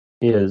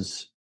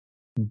is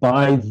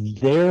by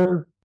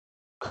their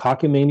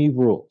cockamamie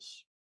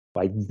rules,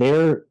 by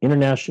their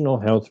international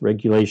health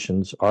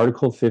regulations,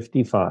 Article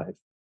 55,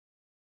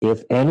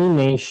 if any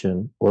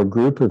nation or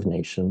group of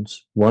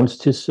nations wants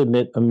to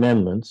submit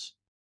amendments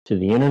to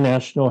the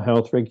international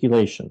health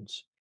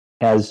regulations,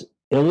 as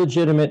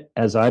illegitimate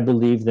as I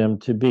believe them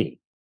to be,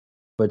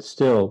 but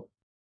still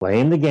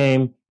playing the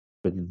game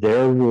with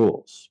their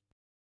rules,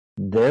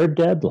 their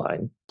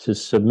deadline to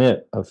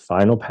submit a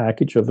final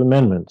package of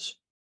amendments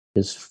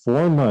is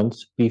 4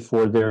 months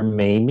before their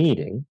May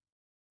meeting,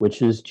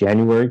 which is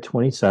January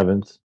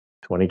 27th,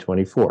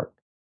 2024.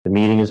 The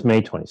meeting is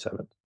May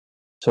 27th.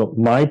 So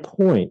my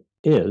point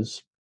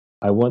is,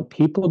 I want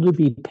people to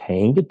be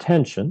paying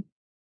attention,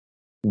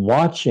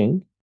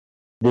 watching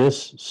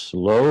this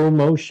slow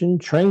motion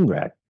train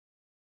wreck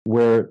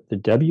where the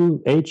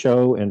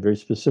WHO, and very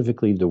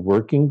specifically the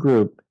Working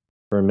Group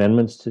for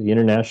Amendments to the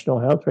International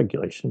Health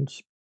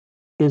Regulations,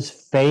 is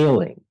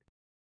failing.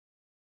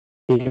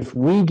 If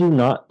we do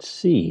not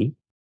see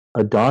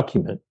a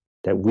document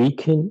that we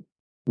can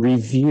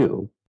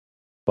review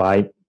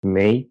by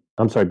January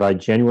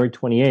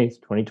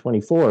 28th,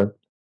 2024,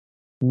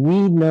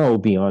 we know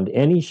beyond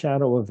any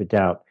shadow of a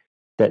doubt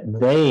that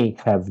they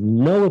have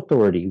no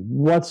authority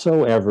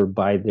whatsoever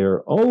by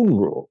their own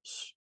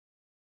rules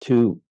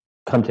to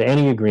come to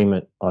any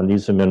agreement on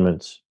these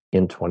amendments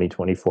in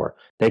 2024.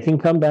 They can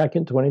come back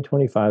in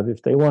 2025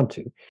 if they want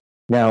to.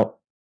 Now,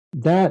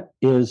 that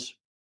is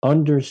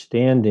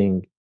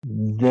understanding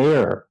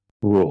their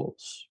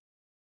rules.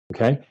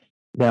 Okay?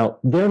 Now,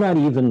 they're not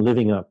even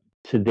living up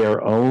to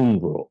their own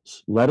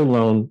rules, let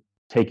alone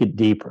take it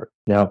deeper.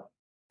 Now,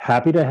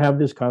 happy to have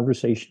this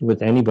conversation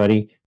with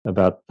anybody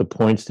about the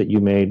points that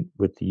you made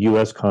with the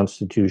U.S.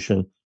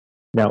 Constitution.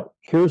 Now,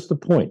 here's the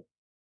point.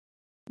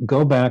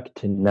 Go back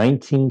to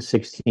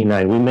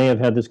 1969. We may have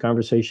had this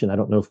conversation. I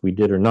don't know if we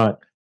did or not.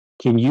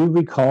 Can you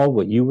recall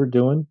what you were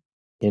doing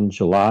in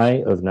July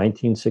of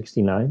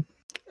 1969?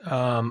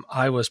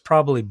 I was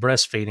probably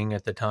breastfeeding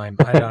at the time.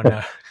 I don't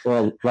know.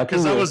 Well,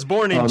 because I was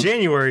born in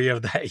January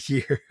of that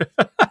year.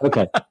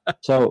 Okay.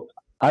 So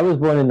I was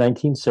born in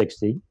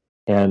 1960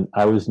 and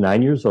I was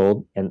 9 years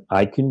old, and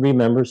I can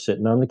remember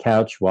sitting on the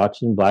couch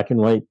watching black and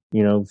white,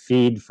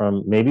 feed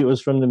from, maybe it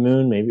was from the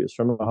moon, maybe it was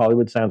from a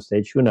Hollywood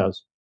soundstage, who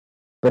knows.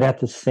 But at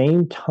the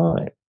same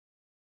time,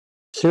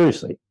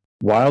 seriously,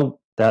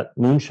 while that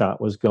moonshot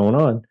was going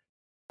on,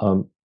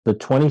 the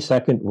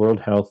 22nd World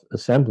Health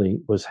Assembly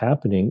was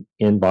happening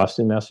in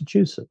Boston,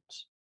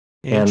 Massachusetts.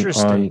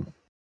 Interesting.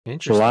 And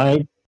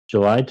on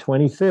July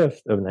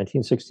 25th of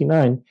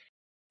 1969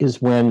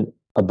 is when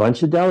a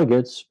bunch of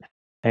delegates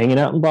hanging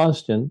out in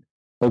Boston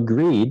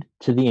agreed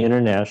to the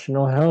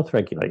international health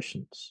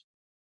regulations.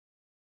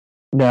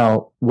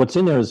 Now, what's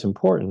in there is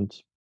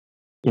important.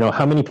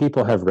 How many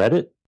people have read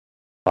it?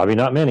 Probably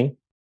not many.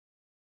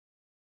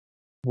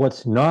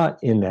 What's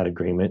not in that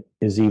agreement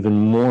is even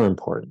more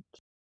important.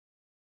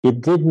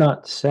 It did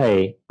not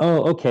say,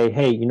 oh, okay,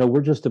 hey,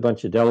 we're just a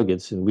bunch of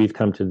delegates and we've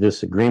come to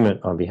this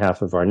agreement on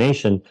behalf of our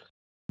nation.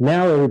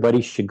 Now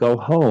everybody should go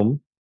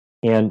home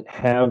and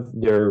have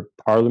their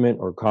parliament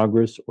or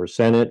Congress or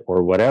Senate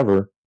or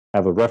whatever,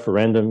 have a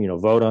referendum,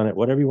 vote on it,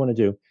 whatever you want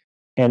to do.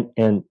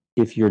 And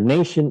if your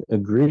nation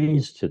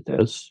agrees to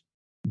this,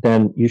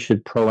 then you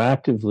should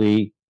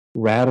proactively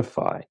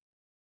ratify.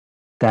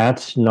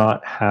 That's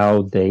not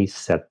how they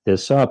set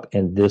this up.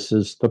 And this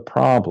is the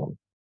problem.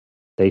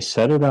 They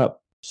set it up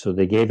so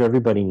they gave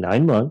everybody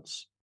 9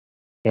 months.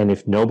 And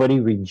if nobody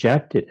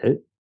rejected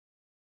it,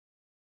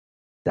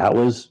 that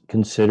was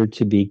considered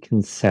to be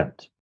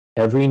consent.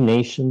 Every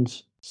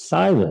nation's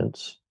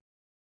silence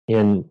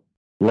in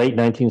late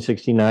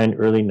 1969,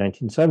 early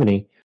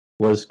 1970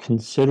 was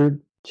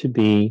considered to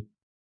be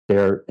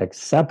their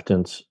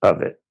acceptance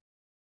of it.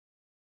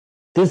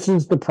 This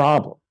is the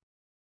problem.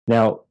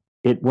 Now,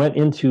 it went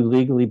into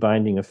legally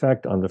binding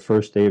effect on the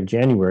first day of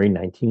January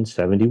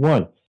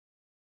 1971.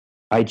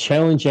 I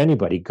challenge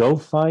anybody, go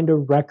find a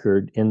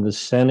record in the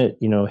Senate,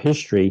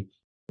 history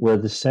where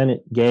the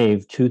Senate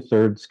gave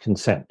 2/3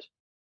 consent.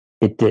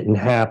 It didn't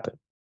happen.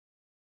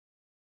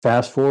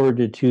 Fast forward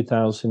to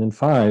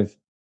 2005,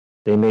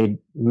 they made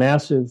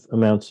massive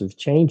amounts of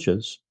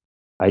changes.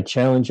 I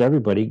challenge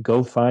everybody,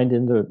 go find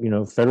in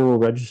the Federal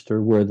Register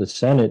where the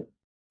Senate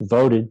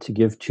voted to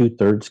give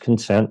 2/3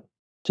 consent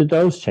to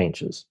those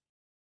changes.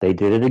 They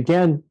did it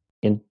again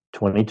in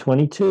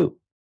 2022.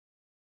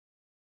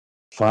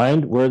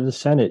 Find where the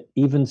Senate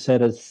even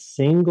said a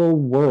single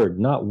word,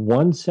 not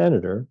one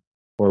senator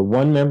or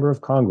one member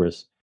of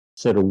Congress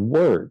said a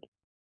word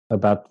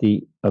about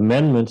the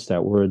amendments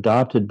that were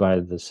adopted by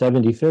the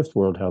 75th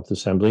World Health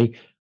Assembly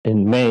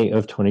in May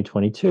of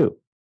 2022.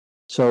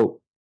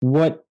 So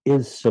what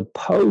is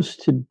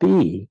supposed to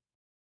be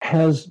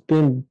has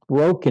been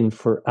broken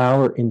for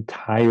our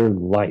entire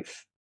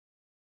life.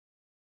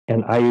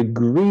 And I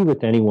agree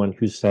with anyone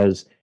who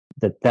says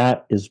that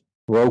that is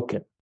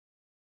broken.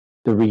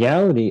 The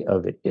reality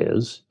of it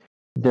is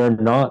they're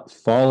not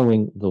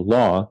following the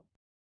law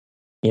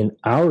in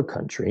our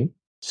country.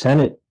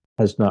 Senate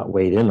has not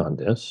weighed in on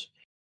this.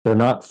 They're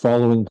not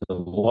following the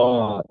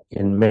law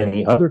in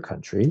many other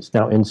countries.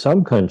 Now, in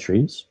some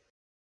countries,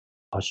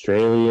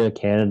 Australia,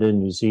 Canada,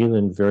 New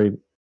Zealand, very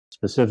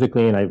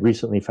specifically, and I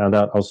recently found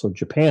out also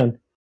Japan,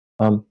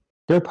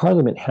 their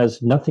parliament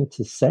has nothing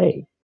to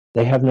say.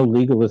 They have no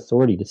legal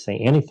authority to say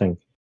anything.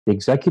 The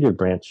executive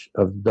branch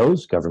of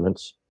those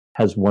governments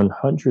has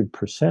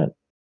 100%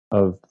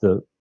 of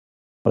the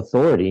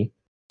authority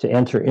to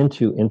enter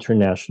into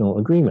international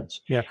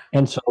agreements. Yeah.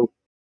 And so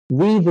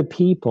we, the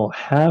people,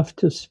 have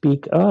to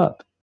speak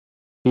up,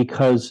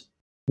 because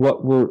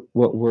what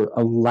we're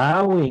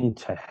allowing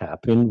to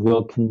happen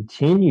will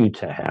continue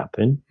to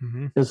happen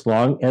as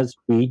long as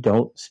we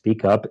don't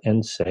speak up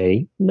and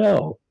say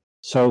no.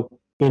 So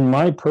in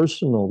my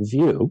personal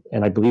view,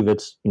 and I believe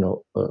it's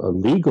a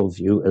legal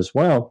view as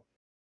well,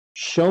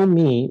 show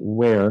me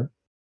where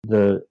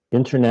the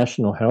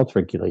international health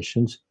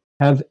regulations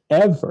have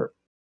ever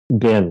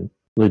been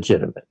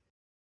legitimate.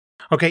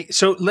 Okay,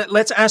 so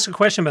let's ask a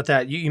question about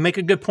that. You make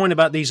a good point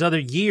about these other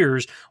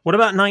years. What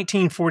about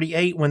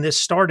 1948 when this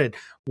started?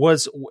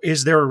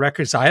 Is there a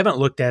record? So I haven't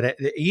looked at it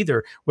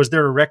either. Was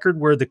there a record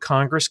where the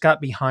Congress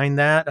got behind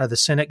that, the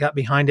Senate got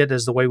behind it,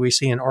 as the way we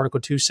see in Article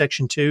 2,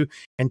 Section 2,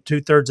 and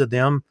 2/3 of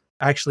them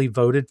actually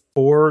voted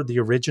for the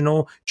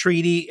original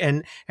treaty?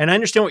 And I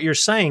understand what you're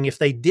saying. If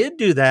they did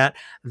do that,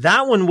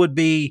 that one would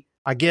be,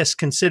 I guess,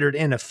 considered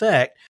in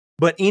effect.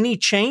 But any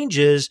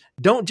changes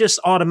don't just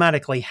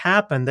automatically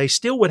happen. They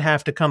still would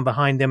have to come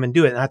behind them and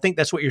do it. And I think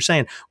that's what you're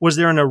saying. Was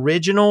there an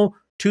original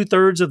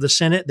 2/3 of the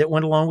Senate that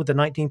went along with the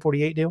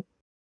 1948 deal?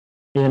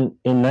 In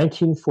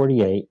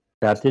 1948,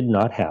 that did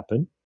not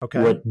happen. Okay.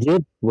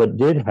 What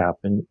did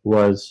happen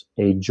was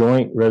a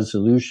joint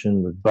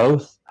resolution with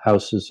both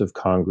houses of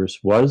Congress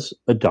was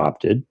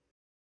adopted,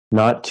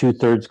 not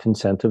 2/3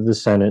 consent of the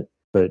Senate,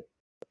 but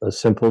a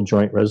simple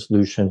joint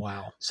resolution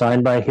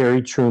signed by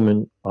Harry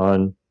Truman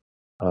on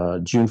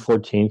June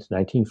 14th,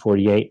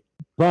 1948.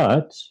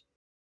 But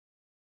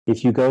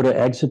if you go to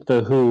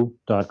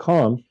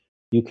exitthewho.com,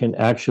 you can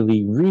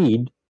actually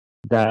read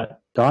that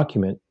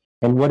document.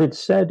 And what it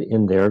said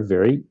in there,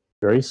 very,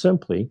 very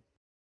simply,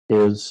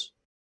 is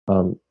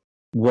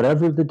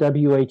whatever the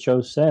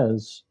WHO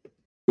says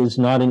is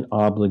not an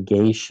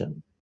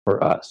obligation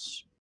for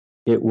us.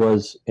 It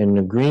was an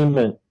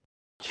agreement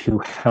to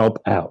help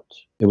out.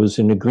 It was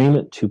an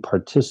agreement to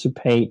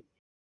participate,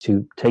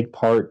 to take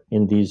part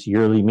in these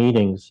yearly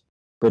meetings,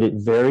 but it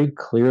very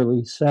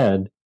clearly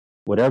said,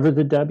 whatever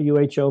the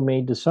WHO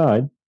may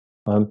decide.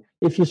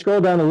 If you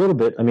scroll down a little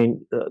bit, I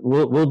mean,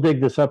 we'll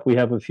dig this up. We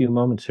have a few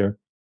moments here.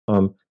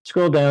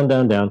 Scroll down,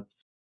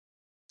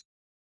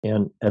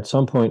 and at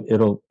some point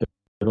it'll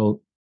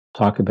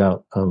talk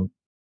about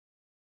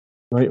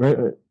right,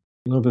 a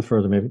little bit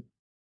further, maybe.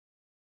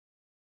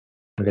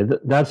 Okay,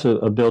 that's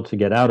a bill to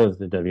get out of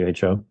the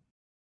WHO.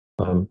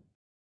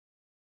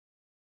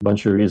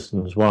 Bunch of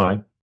reasons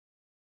why.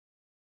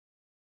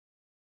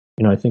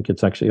 I think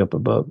it's actually up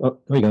above. Oh,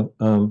 there you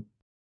go.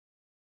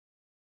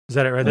 Is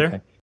that it right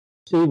there?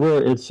 See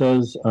where it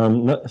says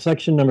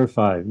section number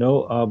 5,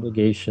 no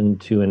obligation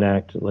to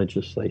enact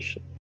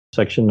legislation.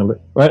 Section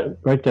number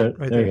right there.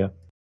 Right there you go.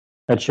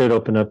 That should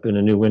open up in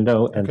a new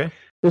window. And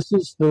this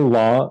is the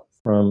law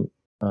from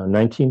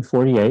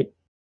 1948.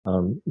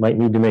 Might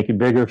need to make it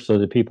bigger so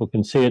that people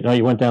can see it. No,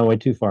 you went down way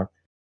too far.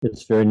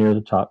 It's very near the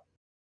top.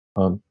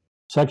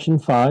 Section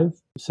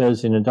 5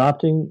 says, in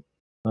adopting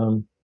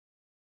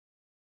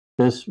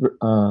this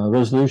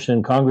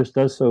resolution, Congress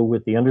does so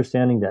with the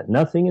understanding that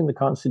nothing in the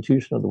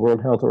Constitution of the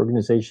World Health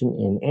Organization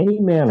in any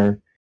manner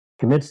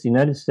commits the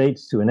United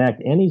States to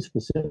enact any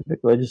specific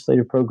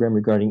legislative program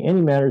regarding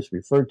any matters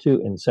referred to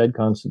in said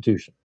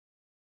Constitution.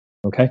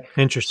 Okay?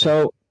 Interesting.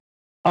 So,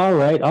 all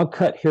right, I'll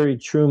cut Harry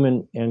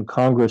Truman and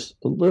Congress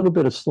a little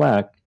bit of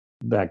slack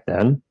back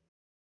then.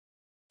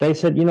 They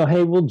said,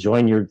 hey, we'll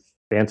join your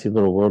fancy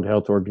little World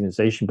Health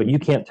Organization, but you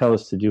can't tell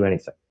us to do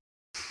anything.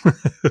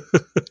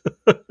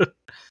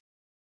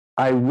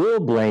 I will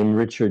blame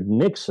Richard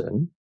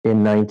Nixon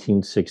in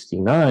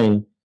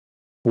 1969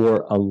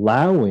 for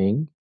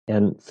allowing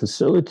and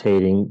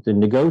facilitating the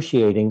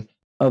negotiating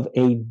of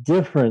a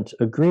different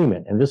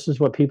agreement. And this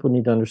is what people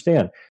need to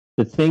understand.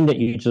 The thing that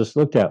you just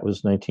looked at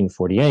was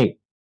 1948.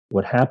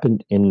 What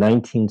happened in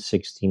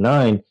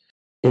 1969,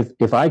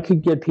 if I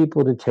could get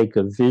people to take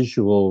a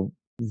visual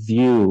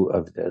view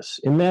of this,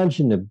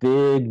 imagine a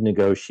big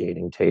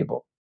negotiating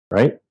table,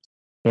 right?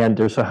 And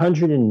there's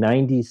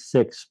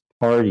 196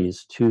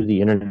 parties to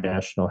the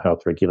international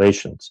health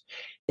regulations.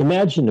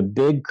 Imagine a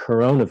big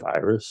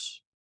coronavirus,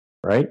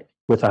 right,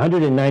 with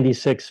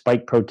 196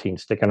 spike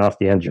proteins sticking off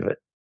the edge of it,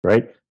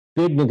 right?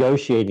 Big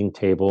negotiating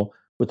table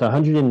with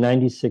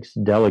 196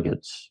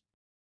 delegates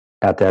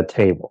at that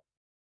table.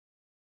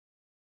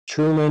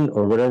 Truman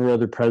or whatever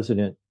other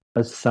president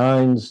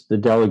assigns the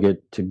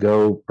delegate to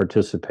go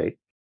participate.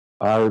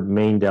 Our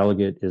main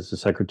delegate is the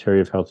Secretary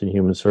of Health and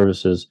Human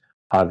Services,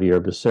 Javier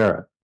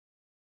Becerra.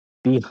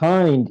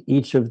 Behind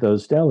each of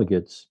those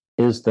delegates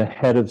is the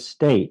head of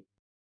state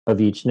of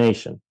each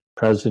nation,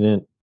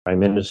 president, prime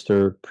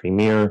minister,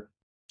 premier,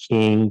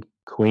 king,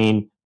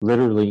 queen,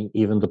 literally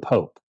even the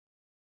Pope,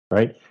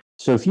 right?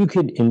 So if you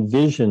could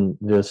envision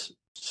this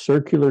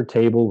circular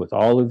table with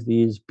all of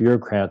these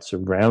bureaucrats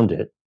around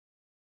it,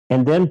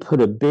 and then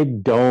put a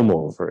big dome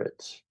over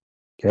it.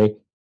 Okay.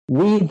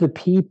 We, the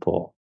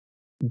people,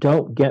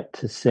 don't get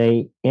to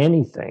say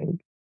anything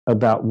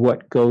about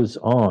what goes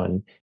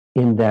on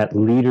in that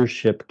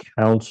leadership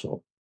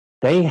council.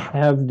 They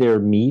have their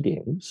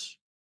meetings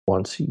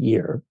once a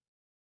year.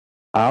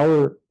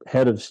 Our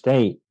head of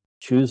state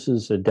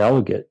chooses a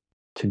delegate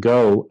to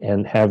go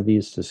and have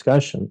these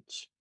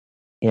discussions.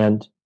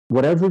 And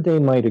whatever they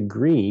might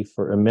agree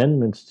for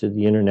amendments to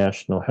the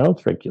international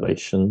health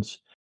regulations,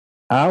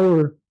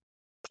 our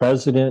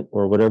president,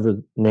 or whatever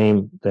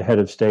name the head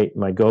of state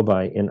might go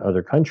by in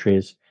other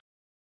countries,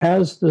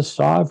 has the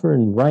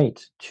sovereign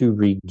right to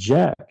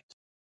reject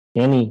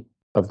any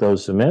of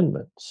those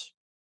amendments.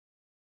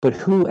 But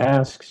who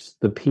asks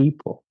the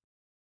people?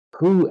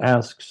 Who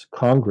asks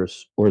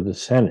Congress or the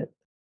Senate?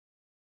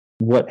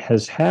 What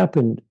has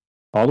happened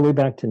all the way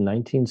back to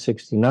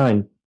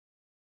 1969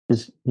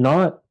 is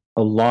not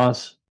a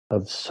loss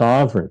of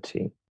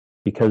sovereignty,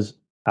 because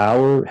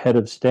our head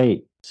of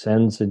state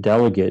sends a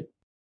delegate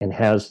and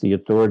has the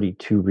authority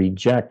to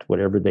reject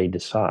whatever they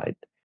decide.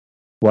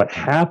 What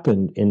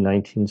happened in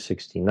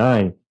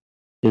 1969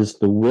 is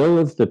the will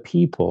of the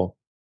people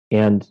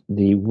and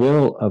the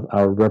will of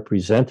our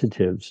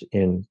representatives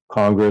in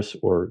Congress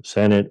or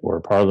Senate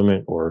or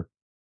Parliament or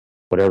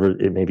whatever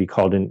it may be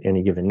called in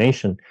any given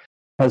nation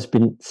has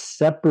been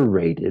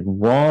separated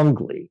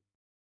wrongly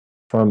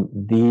from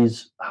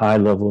these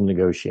high-level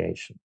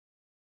negotiations.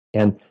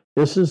 And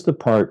this is the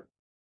part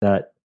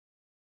that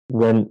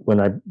when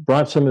I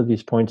brought some of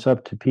these points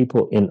up to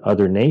people in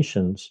other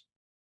nations,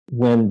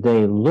 when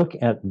they look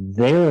at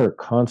their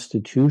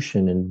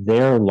constitution and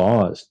their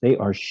laws, they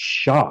are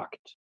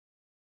shocked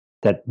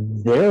that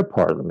their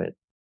parliament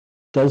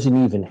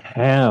doesn't even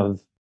have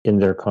in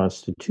their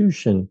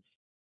constitution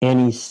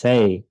any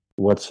say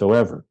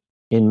whatsoever.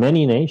 In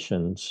many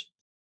nations,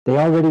 they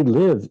already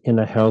live in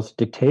a health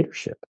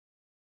dictatorship.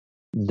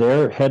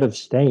 Their head of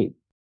state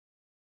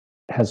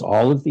has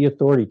all of the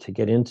authority to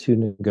get into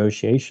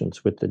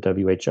negotiations with the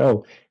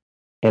WHO,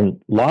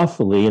 and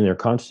lawfully in their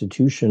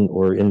constitution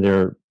or in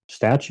their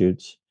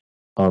statutes,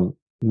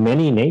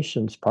 many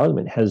nations'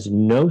 parliament has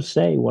no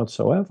say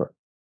whatsoever.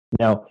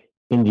 Now,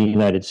 in the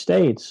United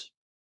States,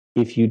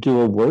 if you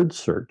do a word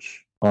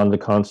search on the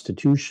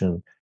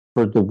Constitution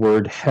for the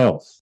word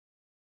health,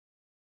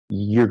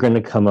 you're going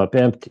to come up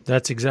empty.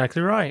 That's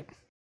exactly right.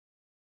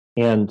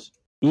 And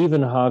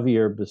even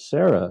Javier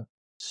Becerra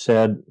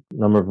said a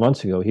number of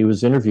months ago, he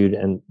was interviewed,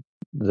 and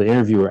the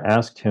interviewer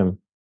asked him,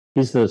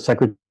 he's the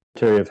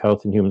Secretary of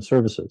Health and Human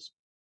Services.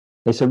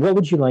 They said, what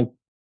would you like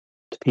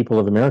the people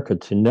of America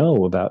to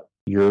know about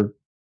your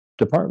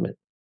department?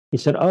 He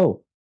said,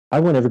 oh, I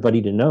want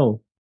everybody to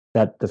know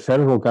that the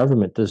federal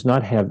government does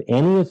not have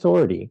any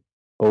authority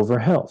over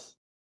health.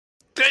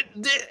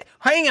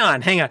 Hang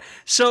on.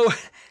 So,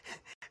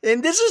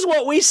 and this is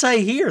what we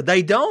say here.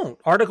 They don't.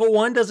 Article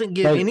 1 doesn't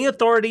give any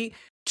authority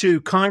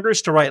to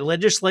Congress to write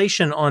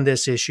legislation on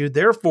this issue.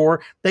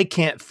 Therefore, they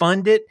can't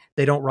fund it.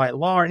 They don't write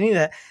law or any of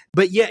that.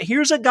 But yet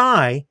here's a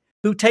guy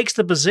who takes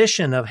the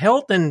position of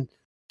Health and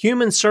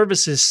Human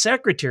Services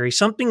Secretary,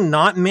 something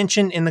not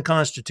mentioned in the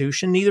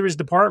Constitution, neither is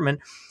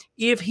department.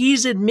 If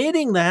he's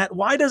admitting that,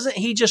 why doesn't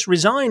he just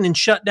resign and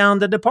shut down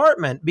the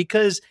department?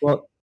 Because he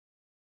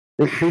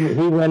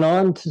went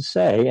on to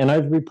say, and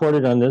I've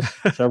reported on this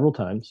several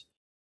times,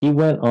 he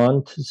went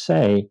on to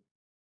say,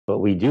 but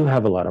we do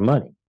have a lot of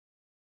money.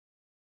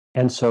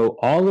 And so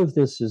all of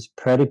this is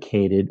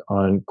predicated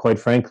on, quite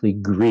frankly,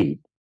 greed,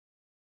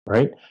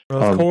 right?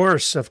 Of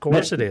course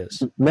it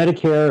is.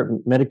 Medicare,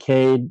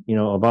 Medicaid,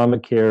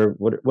 Obamacare,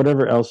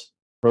 whatever else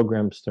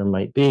programs there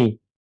might be,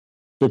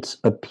 it's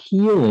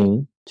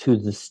appealing to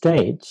the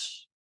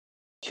states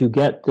to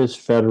get this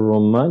federal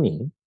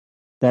money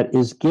that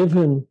is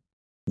given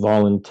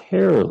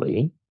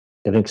voluntarily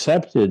and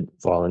accepted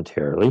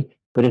voluntarily,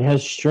 but it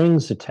has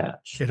strings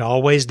attached. It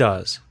always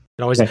does.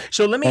 Okay.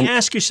 So let me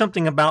ask you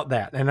something about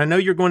that. And I know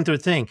you're going through a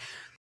thing.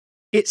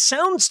 It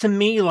sounds to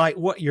me like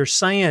what you're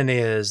saying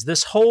is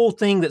this whole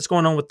thing that's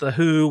going on with the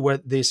WHO,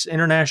 with these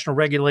international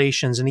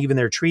regulations and even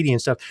their treaty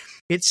and stuff,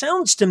 it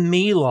sounds to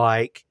me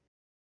like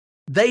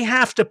they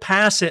have to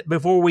pass it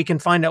before we can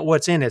find out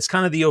what's in it. It's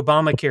kind of the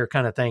Obamacare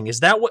kind of thing.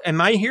 Is that what,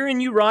 am I hearing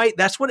you right?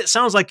 That's what it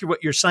sounds like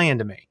what you're saying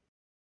to me.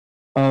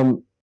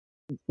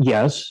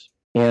 Yes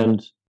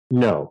and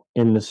no,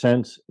 in the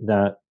sense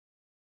that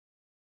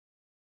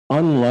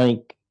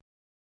unlike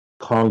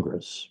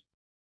Congress,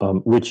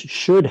 which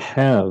should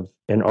have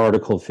an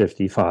Article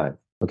 55,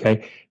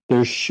 okay,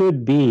 there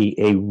should be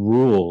a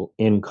rule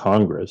in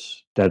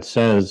Congress that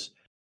says,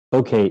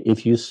 okay,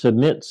 if you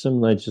submit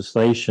some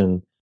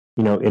legislation,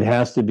 it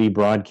has to be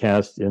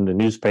broadcast in the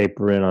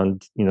newspaper and on,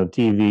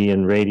 TV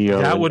and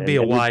radio. That would be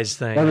a wise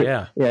thing.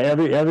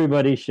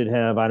 Everybody should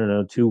have,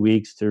 2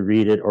 weeks to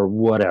read it or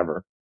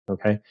whatever.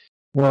 Okay.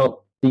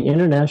 Well, the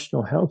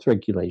international health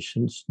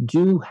regulations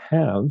do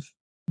have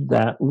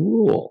that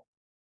rule.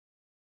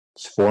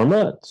 It's 4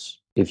 months.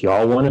 If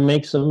y'all want to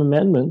make some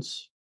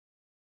amendments,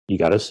 You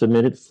got to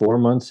submit it 4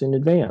 months in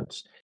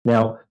advance.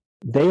 Now,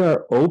 they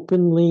are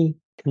openly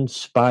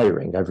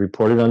conspiring. I've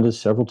reported on this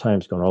several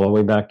times, going all the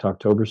way back to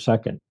October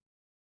 2nd.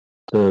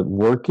 The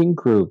working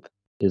group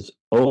is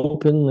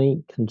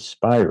openly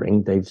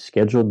conspiring. They've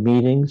scheduled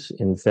meetings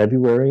in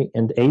February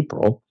and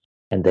April,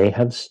 and they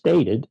have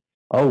stated,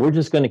 oh, we're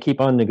just going to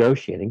keep on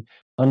negotiating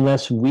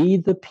unless we,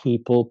 the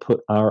people,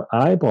 put our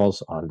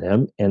eyeballs on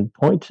them and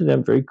point to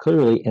them very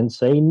clearly and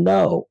say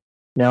no.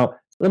 Now,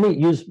 let me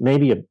use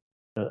maybe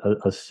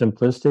a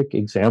simplistic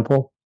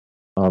example.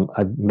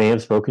 I may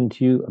have spoken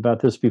to you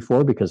about this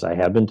before because I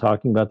have been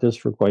talking about this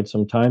for quite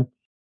some time.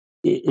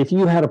 If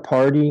you had a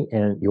party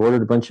and you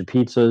ordered a bunch of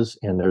pizzas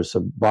and there's a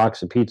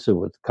box of pizza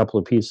with a couple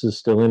of pieces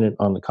still in it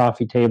on the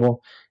coffee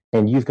table,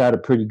 and you've got a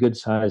pretty good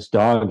sized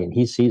dog and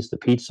he sees the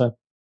pizza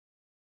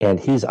and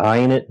he's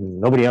eyeing it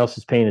and nobody else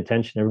is paying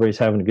attention, everybody's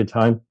having a good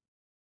time,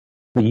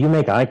 but you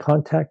make eye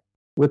contact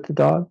with the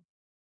dog,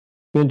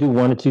 you're going to do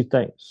one of two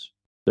things.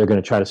 They're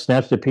going to try to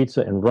snatch the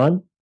pizza and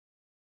run,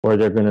 or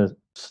they're going to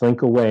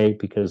slink away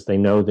because they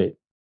know that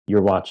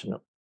you're watching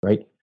them,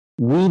 right?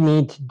 We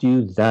need to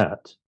do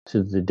that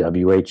to the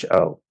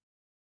WHO.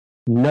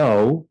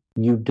 No,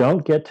 you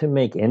don't get to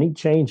make any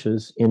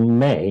changes in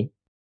May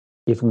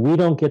if we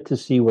don't get to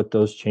see what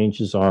those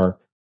changes are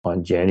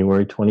on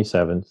January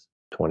 27th,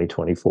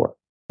 2024.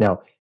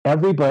 Now,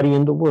 everybody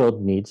in the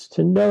world needs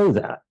to know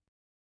that.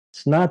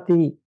 It's not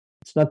the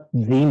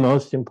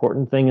most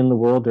important thing in the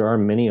world. There are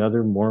many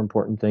other more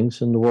important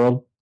things in the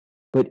world.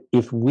 But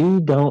if we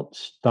don't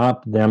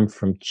stop them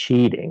from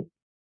cheating,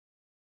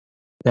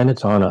 then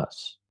it's on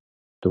us.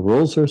 The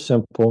rules are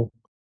simple.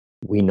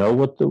 We know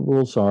what the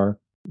rules are.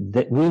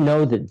 That we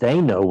know that they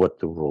know what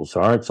the rules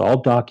are. It's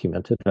all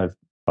documented. I've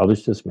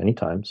published this many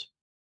times.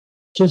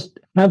 Just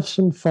have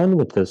some fun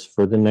with this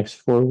for the next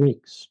 4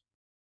 weeks.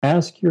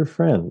 Ask your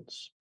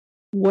friends,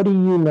 what do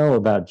you know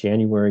about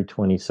January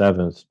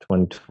 27th,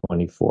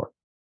 2024?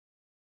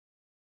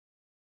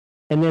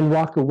 And then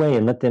walk away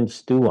and let them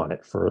stew on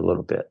it for a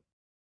little bit.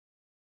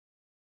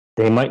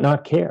 They might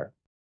not care.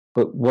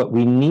 But what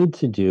we need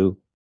to do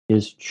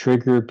is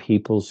trigger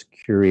people's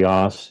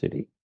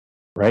curiosity,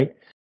 right?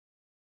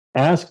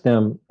 Ask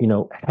them,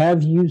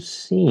 have you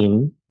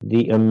seen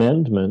the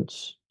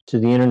amendments to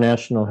the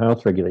International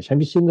Health Regulation?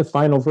 Have you seen the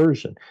final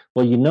version?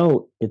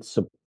 Well, it's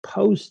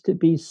supposed to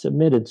be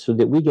submitted so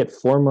that we get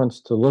 4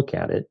 months to look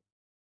at it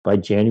by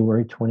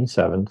January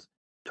 27th,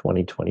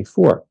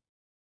 2024.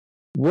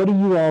 What are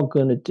you all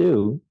going to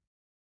do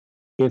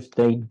if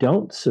they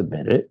don't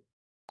submit it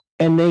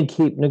and they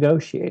keep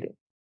negotiating?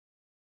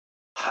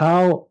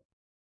 How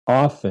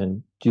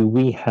often do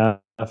we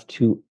have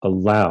to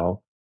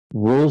allow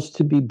rules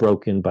to be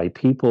broken by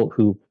people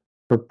who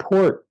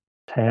purport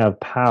to have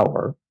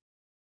power,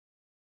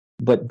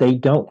 but they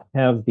don't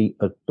have the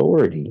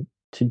authority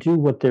to do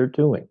what they're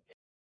doing?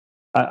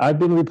 I've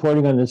been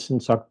reporting on this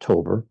since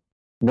October.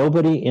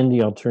 Nobody in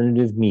the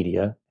alternative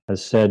media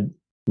has said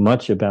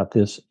much about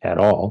this at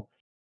all.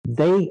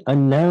 They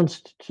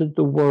announced to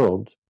the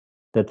world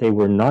that they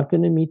were not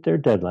going to meet their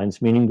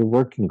deadlines, meaning the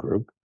working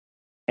group,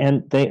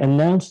 and they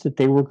announced that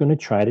they were going to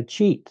try to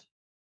cheat.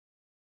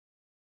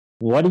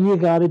 What do you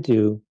got to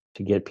do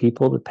to get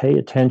people to pay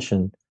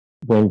attention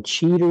when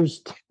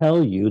cheaters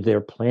tell you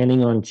they're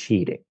planning on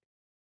cheating?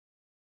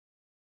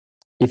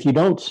 If you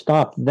don't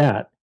stop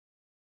that,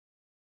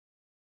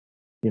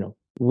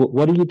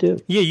 what do you do?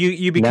 Yeah,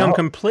 you become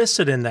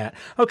complicit in that.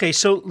 Okay,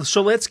 so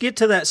let's get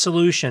to that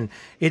solution.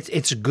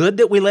 It's good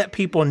that we let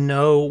people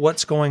know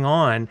what's going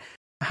on.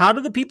 How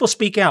do the people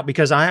speak out?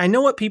 Because I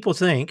know what people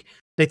think.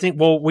 They think,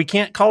 well, we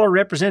can't call our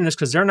representatives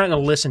because they're not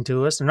going to listen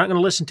to us. They're not going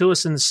to listen to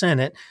us in the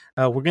Senate.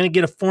 We're going to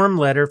get a form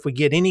letter if we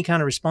get any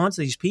kind of response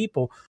to these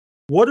people.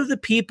 What are the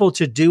people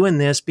to do in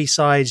this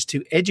besides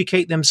to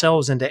educate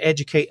themselves and to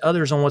educate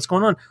others on what's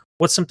going on?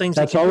 What's some things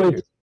that's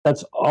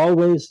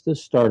always the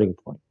starting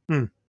point.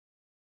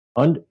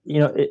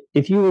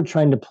 If you were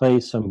trying to play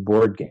some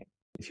board game,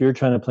 if you're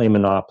trying to play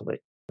Monopoly,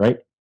 right?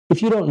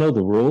 If you don't know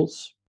the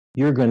rules,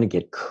 you're going to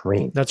get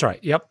creamed. That's right.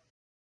 Yep.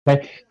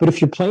 Okay. But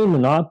if you're playing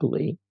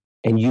Monopoly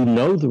and you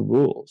know the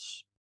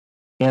rules,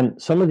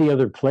 and some of the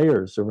other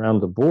players around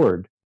the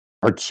board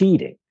are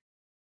cheating,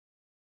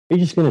 you're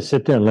just going to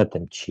sit there and let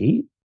them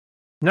cheat?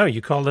 No,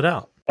 you called it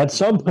out. At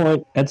some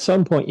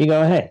point, you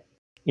go, hey,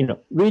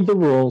 read the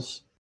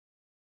rules.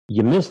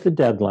 You missed the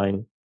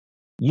deadline.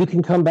 You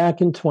can come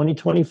back in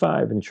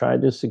 2025 and try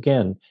this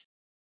again.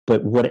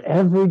 But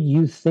whatever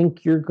you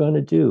think you're going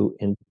to do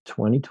in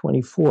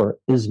 2024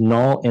 is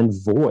null and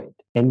void.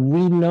 And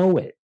we know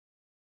it.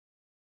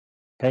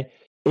 Okay?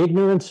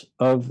 Ignorance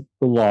of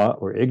the law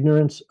or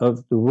ignorance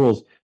of the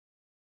rules.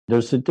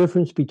 There's a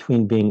difference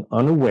between being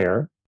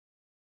unaware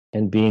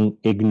and being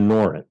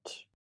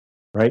ignorant,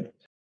 right?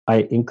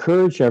 I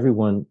encourage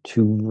everyone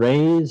to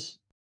raise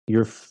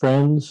your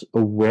friends'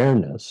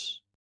 awareness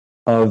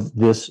of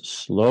this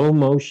slow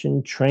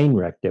motion train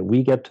wreck that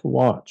we get to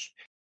watch.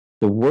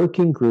 The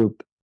working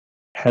group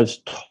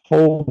has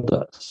told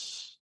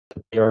us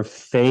that they are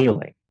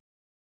failing.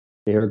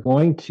 They are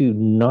going to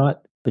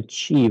not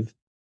achieve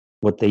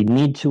what they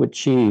need to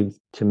achieve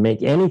to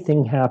make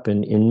anything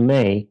happen in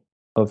May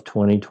of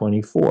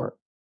 2024.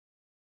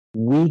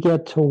 We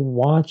get to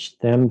watch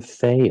them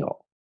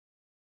fail.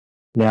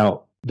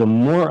 Now, the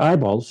more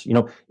eyeballs,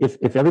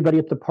 if everybody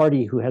at the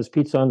party who has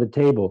pizza on the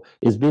table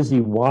is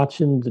busy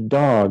watching the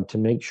dog to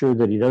make sure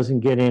that he doesn't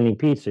get any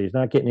pizza, he's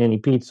not getting any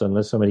pizza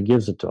unless somebody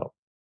gives it to him,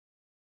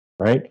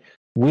 right?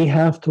 We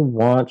have to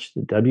watch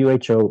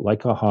the WHO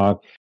like a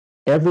hawk.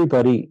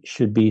 Everybody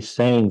should be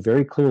saying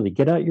very clearly,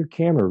 get out your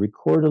camera,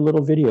 record a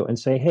little video and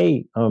say,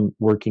 hey,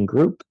 working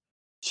group,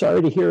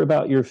 sorry to hear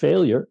about your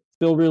failure.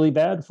 Feel really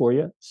bad for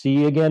you. See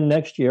you again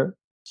next year.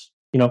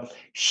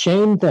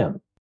 Shame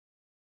them.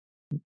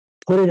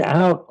 Put it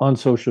out on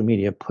social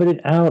media. Put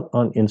it out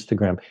on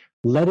Instagram.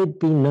 Let it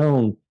be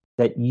known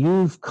that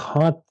you've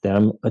caught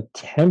them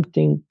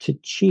attempting to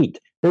cheat.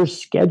 They're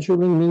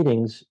scheduling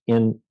meetings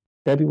in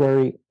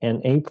February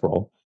and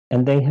April,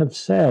 and they have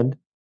said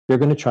they're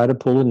going to try to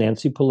pull a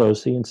Nancy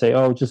Pelosi and say,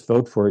 oh, just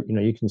vote for it.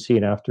 You can see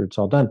it after it's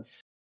all done.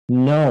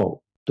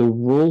 No, the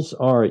rules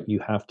are you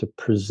have to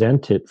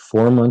present it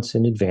 4 months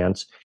in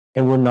advance,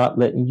 and we're not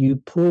letting you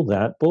pull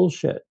that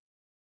bullshit.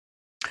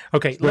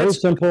 Okay, it's very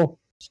simple.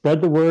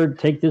 Spread the word.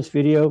 Take this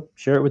video,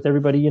 share it with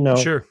everybody you know.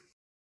 Sure.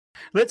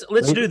 Let's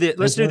do this.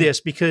 Let's do this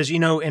because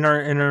in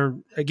our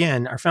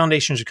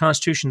foundation is the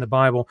Constitution, the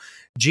Bible.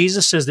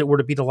 Jesus says that we're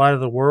to be the light of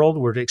the world.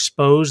 We're to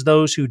expose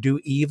those who do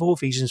evil.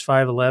 Ephesians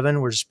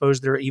 5:11. We're to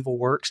expose their evil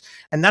works,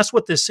 and that's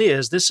what this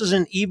is. This is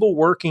an evil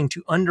working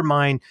to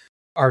undermine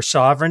our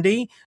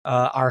sovereignty,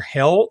 our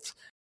health.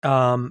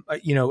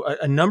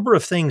 A number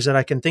of things that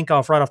I can think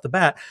of right off the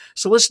bat.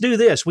 So let's do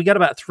this. We got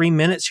about 3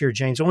 minutes here,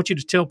 James. I want you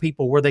to tell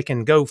people where they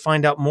can go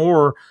find out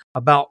more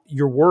about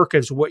your work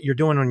as what you're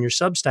doing on your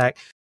Substack.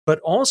 But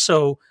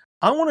also,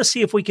 I want to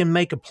see if we can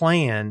make a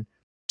plan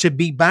to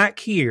be back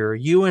here,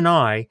 you and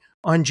I,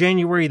 on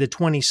January the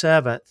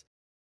 27th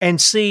and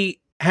see,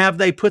 have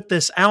they put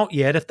this out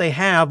yet? If they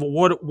have,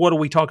 what do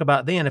we talk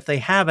about then? If they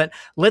haven't,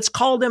 let's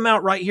call them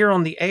out right here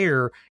on the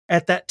air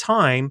at that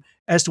time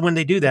as to when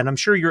they do that. And I'm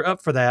sure you're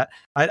up for that.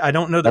 I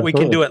don't know that Absolutely.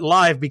 We can do it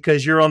live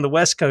because you're on the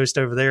West Coast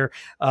over there,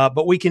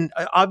 but we can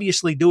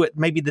obviously do it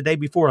maybe the day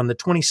before on the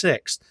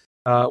 26th.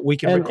 We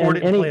can record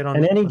it and play it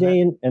on any day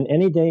in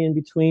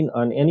between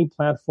on any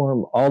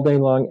platform all day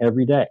long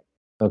every day.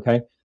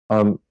 Okay,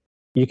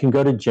 you can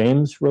go to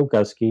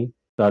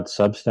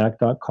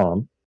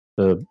jamesroguski.substack.com.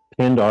 The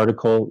pinned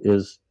article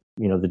is,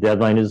 the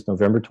deadline is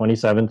November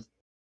 27th,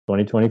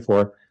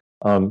 2024.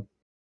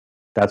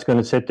 That's going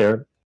to sit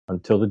there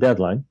until the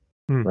deadline,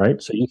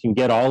 right? So you can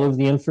get all of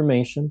the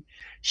information,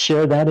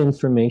 share that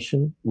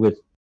information with.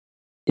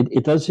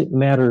 It doesn't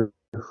matter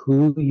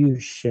who you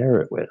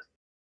share it with.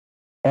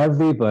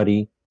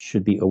 Everybody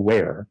should be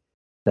aware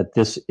that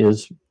this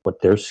is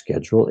what their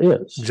schedule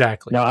is.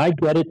 Exactly. Now, I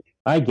get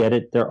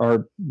it. There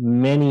are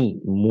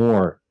many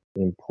more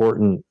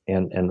important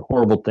and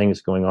horrible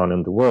things going on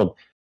in the world.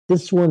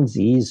 This one's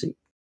easy,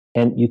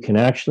 and you can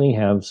actually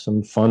have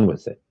some fun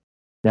with it.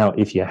 Now,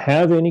 if you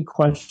have any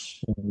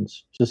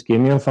questions, just give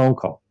me a phone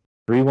call,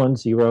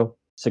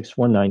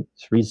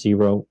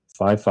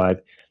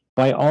 310-619-3055.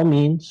 By all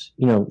means,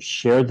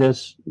 share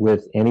this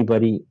with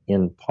anybody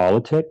in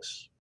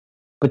politics.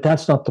 But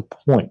that's not the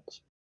point.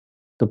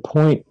 The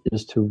point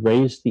is to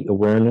raise the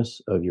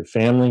awareness of your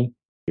family,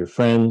 your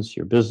friends,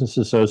 your business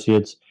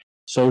associates,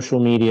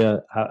 social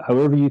media,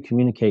 however you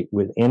communicate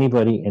with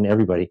anybody and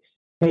everybody.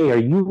 Hey, are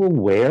you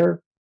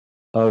aware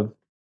of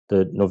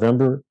the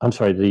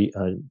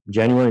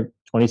January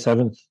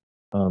 27th,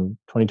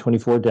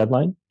 2024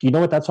 deadline? Do you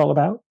know what that's all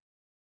about?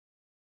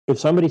 If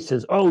somebody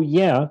says, oh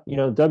yeah,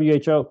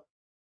 WHO,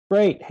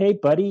 great. Hey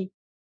buddy,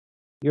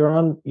 you're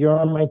on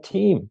my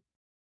team.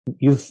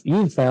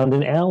 You've found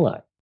an ally,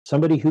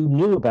 somebody who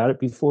knew about it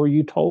before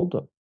you told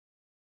them.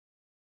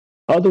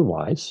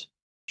 Otherwise,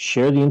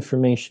 share the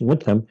information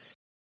with them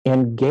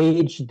and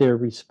gauge their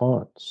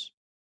response.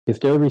 If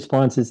their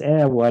response is,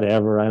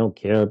 whatever, I don't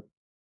care.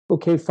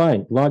 Okay,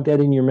 fine. Log that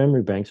in your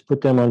memory banks.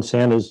 Put them on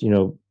Santa's,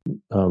 the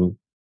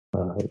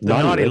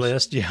naughty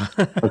list. Yeah.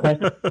 Okay.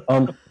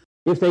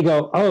 If they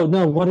go, oh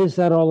no, what is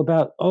that all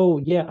about? Oh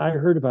yeah, I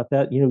heard about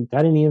that.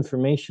 Got any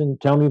information?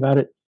 Tell me about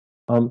it.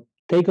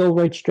 They go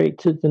right straight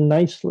to the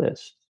nice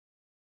list.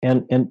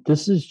 And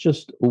this is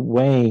just a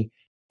way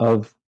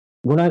of,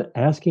 we're not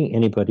asking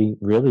anybody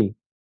really,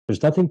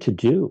 there's nothing to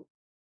do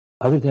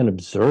other than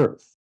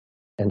observe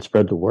and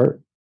spread the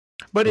word.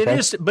 But okay?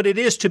 it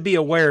is to be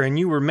aware, and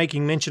you were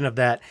making mention of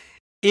that.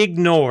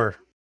 Ignore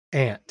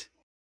Ant.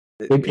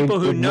 People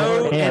who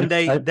know and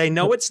they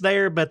know it's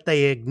there, but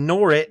they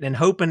ignore it and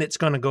hoping it's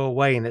going to go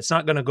away, and it's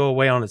not going to go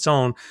away on its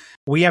own.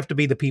 We have to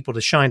be the people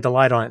to shine the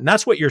light on it. And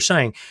that's what you're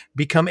saying.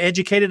 Become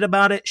educated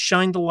about it,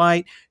 shine the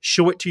light,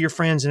 show it to your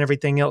friends and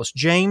everything else.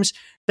 James,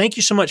 thank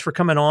you so much for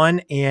coming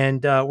on.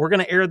 And we're going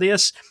to air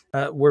this.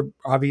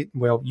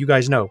 You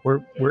guys know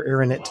we're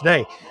airing it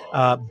today,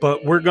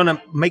 but we're going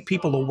to make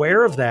people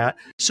aware of that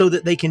so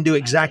that they can do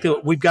exactly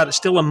what we've got. It's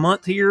still a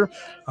month here.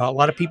 A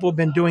lot of people have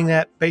been doing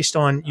that based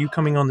on you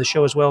coming on the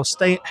show as well.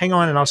 Hang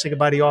on, and I'll say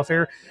goodbye to you off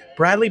air.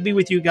 Bradley be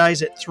with you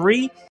guys at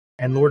 3,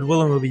 and Lord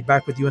willing, we'll be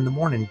back with you in the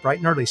morning, bright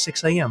and early,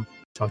 6 a.m.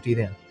 Talk to you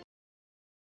then.